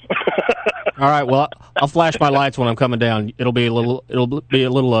 so. All right. Well, I'll flash my lights when I'm coming down. It'll be a little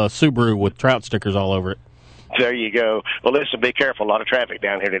Subaru with trout stickers all over it. There you go. Well, listen, be careful. A lot of traffic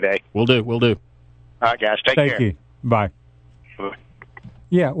down here today. Will do. All right, guys. Take care. Thank you. Bye.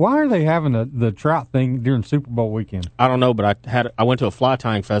 Yeah, why are they having the trout thing during Super Bowl weekend? I don't know, but I went to a fly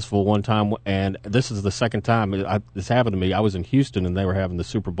tying festival one time, and this is the second time this happened to me. I was in Houston, and they were having the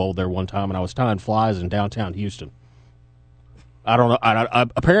Super Bowl there one time, and I was tying flies in downtown Houston. I don't know.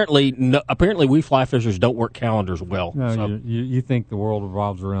 Apparently, we fly fishers don't work calendars well. No, so. you think the world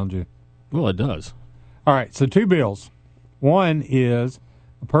revolves around you. Well, it does. All right, so 2 bills. One is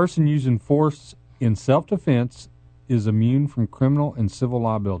a person using force in self-defense is immune from criminal and civil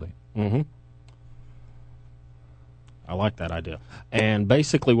liability. Mm-hmm. I like that idea. And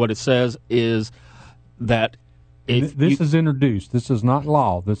basically what it says is that if this is introduced. This is not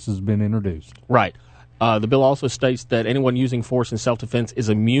law. This has been introduced. Right. The bill also states that anyone using force in self-defense is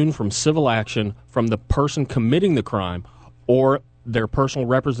immune from civil action from the person committing the crime or their personal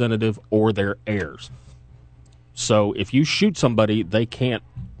representative or their heirs. So if you shoot somebody, they can't,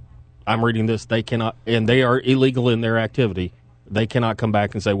 I'm reading this, they cannot, and they are illegal in their activity, they cannot come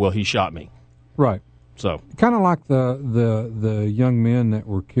back and say, well, he shot me. Right. So kind of like the young men that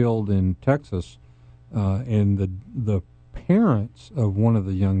were killed in Texas, and the parents of one of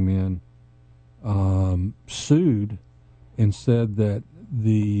the young men sued and said that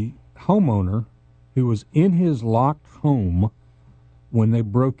the homeowner who was in his locked home when they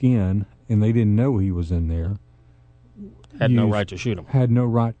broke in and they didn't know he was in there had no right to shoot him. Had no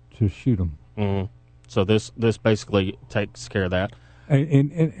right to shoot him. Mm-hmm. So this basically takes care of that.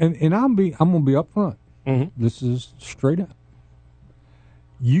 And I'm gonna be up front. Mm-hmm. This is straight up.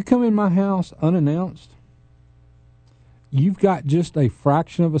 You come in my house unannounced, you've got just a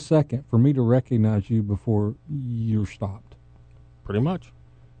fraction of a second for me to recognize you before you're stopped. Pretty much.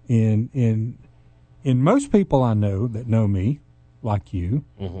 And most people I know that know me, like you,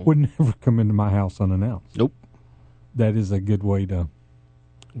 mm-hmm. would never come into my house unannounced. Nope. That is a good way to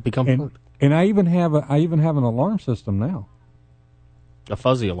become hurt. And I even have an alarm system now. A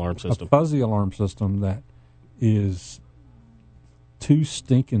fuzzy alarm system. A fuzzy alarm system that is too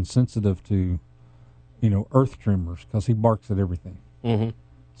stinking sensitive to, earth tremors because he barks at everything. Mm-hmm.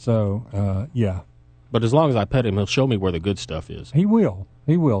 So, yeah. But as long as I pet him, he'll show me where the good stuff is. He will.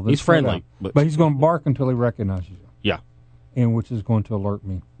 He's friendly. But he's going to bark until he recognizes you. Yeah. And which is going to alert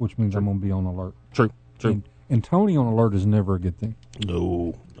me, which means I'm going to be on alert. True. And Tony on alert is never a good thing.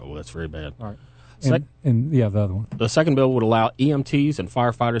 No, that's very bad. All right. The other one. The second bill would allow EMTs and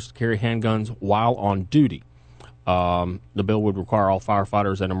firefighters to carry handguns while on duty. The bill would require all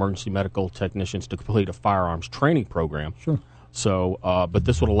firefighters and emergency medical technicians to complete a firearms training program. Sure. So, but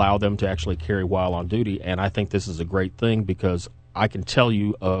this would allow them to actually carry while on duty, and I think this is a great thing because I can tell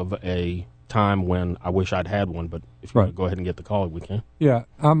you of a time when I wish I'd had one, but if you want to go ahead and get the call, we can. Yeah,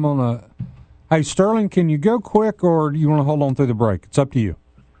 I'm on a... Hey, Sterling, can you go quick or do you want to hold on through the break? It's up to you.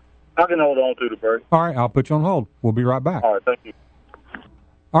 I can hold on to the break. All right, I'll put you on hold. We'll be right back. All right, thank you.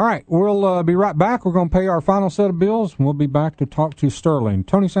 All right, we'll be right back. We're going to pay our final set of bills, and we'll be back to talk to Sterling.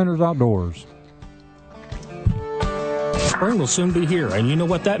 Tony Sanders Outdoors. Spring will soon be here, and you know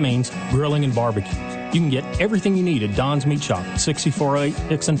what that means, grilling and barbecues. You can get everything you need at Don's Meat Shop, 6408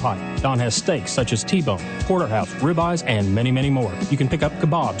 Dixon Pike. Don has steaks such as T-bone, porterhouse, ribeyes, and many, many more. You can pick up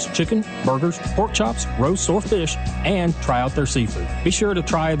kebabs, chicken, burgers, pork chops, roast or fish, and try out their seafood. Be sure to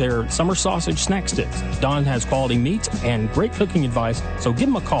try their summer sausage snack sticks. Don has quality meats and great cooking advice, so give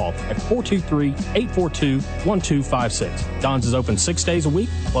him a call at 423-842-1256. Don's is open 6 days a week,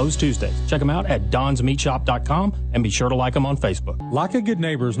 closed Tuesdays. Check him out at donsmeatshop.com, and be sure to like him on Facebook. Like a good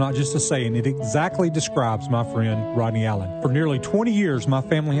neighbor is not just a saying, it exactly describes my friend Rodney Allen. For nearly 20 years, my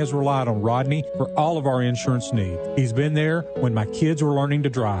family has relied on Rodney for all of our insurance needs. He's been there when my kids were learning to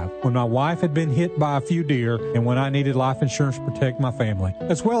drive, when my wife had been hit by a few deer, and when I needed life insurance to protect my family,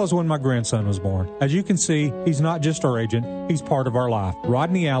 as well as when my grandson was born. As you can see, he's not just our agent, he's part of our life.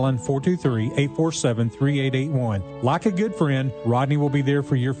 Rodney Allen, 423-847-3881. Like a good friend, Rodney will be there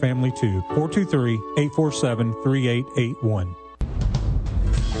for your family too. 423-847-3881.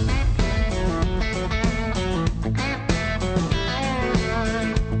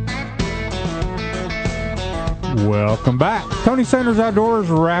 Welcome back. Tony Sanders Outdoors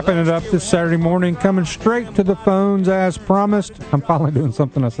wrapping it up this Saturday morning, coming straight to the phones as promised. I'm finally doing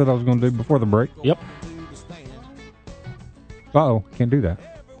something I said I was going to do before the break. Yep. Uh-oh, can't do that.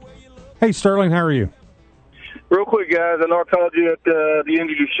 Hey, Sterling, how are you? Real quick, guys, I know I called you at the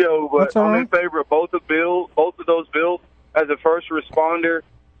end of your show, but I'm in favor of both of those bills. As a first responder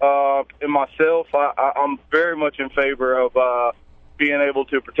and myself, I'm very much in favor of being able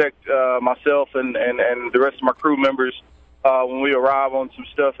to protect myself and the rest of my crew members when we arrive on some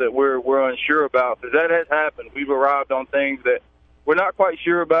stuff that we're unsure about. Because that has happened. We've arrived on things that we're not quite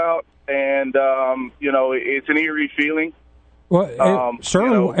sure about, and it's an eerie feeling. Well,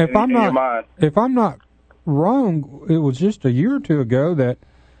 Sterling, if I'm not wrong, it was just a year or two ago that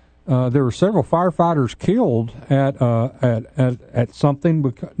there were several firefighters killed at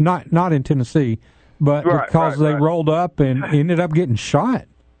something, not in Tennessee, but because they rolled up and ended up getting shot.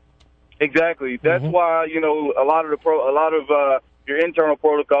 Exactly. That's why a lot of your internal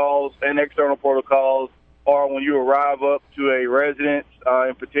protocols and external protocols are when you arrive up to a residence,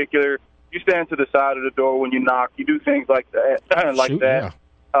 in particular, you stand to the side of the door when you knock. You do things like that,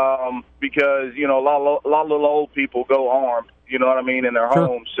 because a lot of little old people go armed. You know what I mean, in their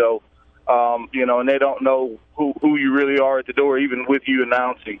homes. So, and they don't know who you really are at the door, even with you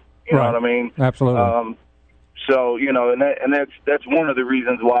announcing. You know what I mean? Absolutely. So, and that's one of the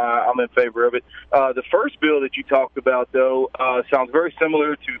reasons why I'm in favor of it. The first bill that you talked about, though, sounds very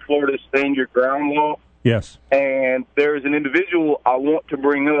similar to Florida's Stand Your Ground law. Yes. And there's an individual I want to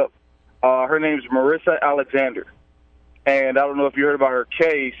bring up. Her name is Marissa Alexander. And I don't know if you heard about her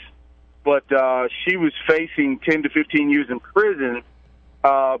case, but she was facing 10 to 15 years in prison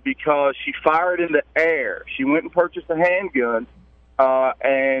because she fired in the air. She went and purchased a handgun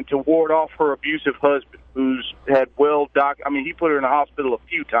and to ward off her abusive husband, who's had he put her in the hospital a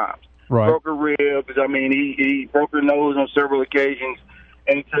few times. Right. Broke her ribs. He broke her nose on several occasions.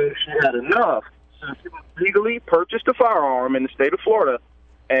 And so she had enough. So she legally purchased a firearm in the state of Florida,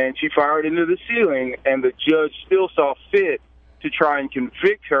 and she fired into the ceiling, and the judge still saw fit to try and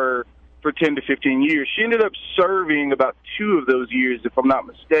convict her for 10 to 15 years. She ended up serving about 2 of those years, if I'm not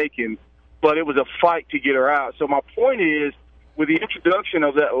mistaken, but it was a fight to get her out. So my point is, with the introduction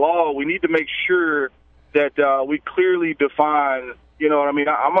of that law, we need to make sure that we clearly define, you know what I mean?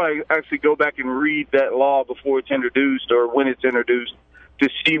 I'm going to actually go back and read that law before it's introduced or when it's introduced to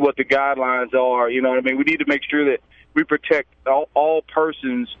see what the guidelines are. You know what I mean? We need to make sure that we protect all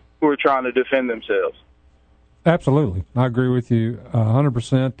persons who are trying to defend themselves. Absolutely. I agree with you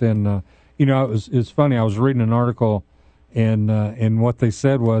 100%. And, it's funny. I was reading an article, and what they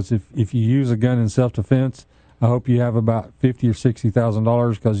said was if you use a gun in self-defense, I hope you have about $50,000 or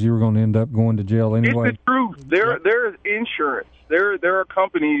 $60,000 because you were going to end up going to jail anyway. It's the truth. There's insurance. There are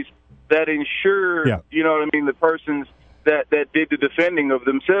companies that insure, you know what I mean, the persons that did the defending of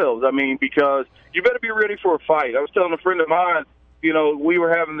themselves. I mean, because you better be ready for a fight. I was telling a friend of mine, we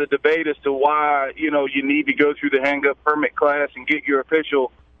were having the debate as to why, you need to go through the hang-up permit class and get your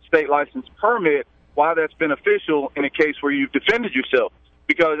official state license permit, why that's beneficial in a case where you've defended yourself.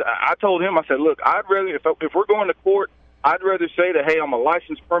 Because I told him, I said, look, I'd rather, if we're going to court, I'd rather say that, hey, I'm a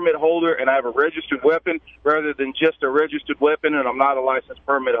licensed permit holder and I have a registered weapon rather than just a registered weapon and I'm not a licensed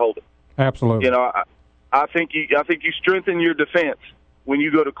permit holder. Absolutely. I think you strengthen your defense when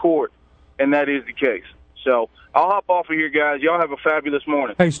you go to court, and that is the case. So I'll hop off of here, guys. Y'all have a fabulous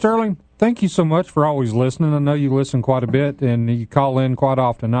morning. Hey, Sterling, thank you so much for always listening. I know you listen quite a bit, and you call in quite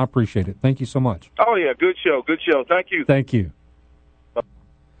often. I appreciate it. Thank you so much. Oh, yeah, good show. Good show. Thank you. Thank you.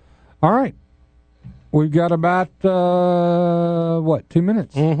 All right. We've got about, 2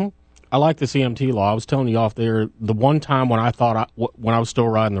 minutes? Mm-hmm. I like this EMT law. I was telling you off there, the one time when when I was still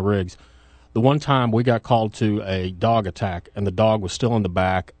riding the rigs, the one time we got called to a dog attack, and the dog was still in the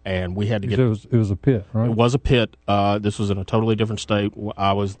back, and we had to get... It was a pit, right? It was a pit. This was in a totally different state.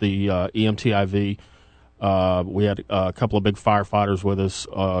 I was the EMT IV. We had a couple of big firefighters with us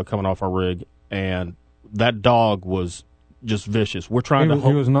coming off our rig, and that dog was just vicious. We're trying to...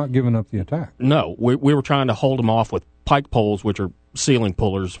 He was not giving up the attack. No, we were trying to hold him off with pike poles, which are ceiling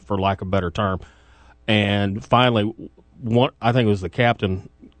pullers, for lack of a better term. And finally, I think it was the captain,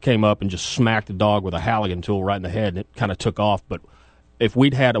 came up and just smacked the dog with a Halligan tool right in the head, and it kind of took off. But if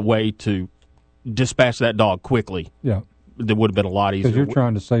we'd had a way to dispatch that dog quickly, yeah, it would have been a lot easier. Because you're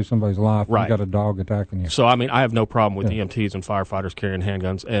trying to save somebody's life, right? You got a dog attacking you. So, I mean, I have no problem with EMTs and firefighters carrying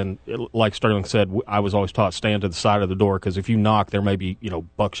handguns. And like Sterling said, I was always taught stand to the side of the door, because if you knock, there may be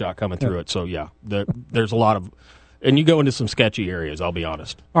buckshot coming through it. So yeah, there's a lot of. And you go into some sketchy areas, I'll be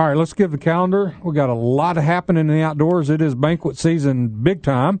honest. All right, let's give the calendar. We got a lot happening in the outdoors. It is banquet season big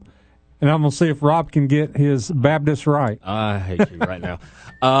time. And I'm going to see if Rob can get his Baptist right. I hate you right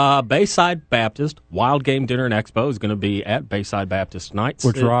now. Bayside Baptist Wild Game Dinner and Expo is going to be at Bayside Baptist tonight.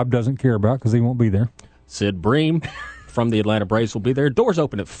 Which Rob doesn't care about because he won't be there. Sid Bream from the Atlanta Braves will be there. Doors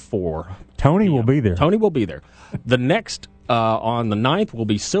open at 4. Tony will be there. Tony will be there. The next, on the 9th, will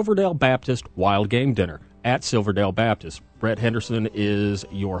be Silverdale Baptist Wild Game Dinner at Silverdale Baptist. Brett Henderson is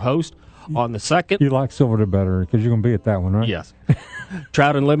your host. On the 2nd... You like Silverdale better because you're going to be at that one, right? Yes.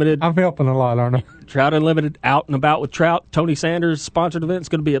 Trout Unlimited. I'm helping a lot, aren't I? Trout Unlimited, out and about with Trout. Tony Sanders' sponsored event is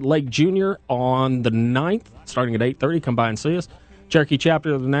going to be at Lake Junior on the 9th, starting at 8:30. Come by and see us. Cherokee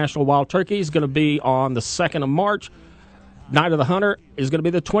chapter of the National Wild Turkey is going to be on the 2nd of March. Night of the Hunter is going to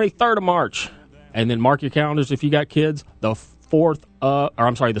be the 23rd of March. And then mark your calendars if you got kids. The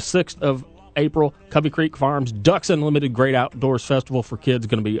 6th of April, Covey Creek Farms Ducks Unlimited Great Outdoors Festival for kids,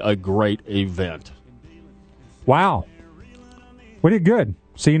 going to be a great event. Wow. We did good.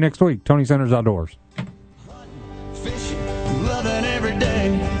 See you next week. Tony Sanders Outdoors. Fishing, loving every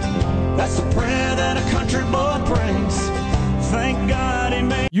day. That's the prayer that a country boy prays. Thank God he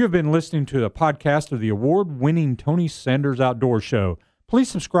made. You have been listening to a podcast of the award-winning Tony Sanders Outdoors Show. Please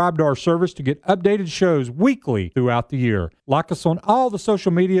subscribe to our service to get updated shows weekly throughout the year. Like us on all the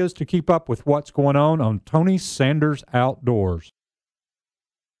social medias to keep up with what's going on Tony Sanders Outdoors.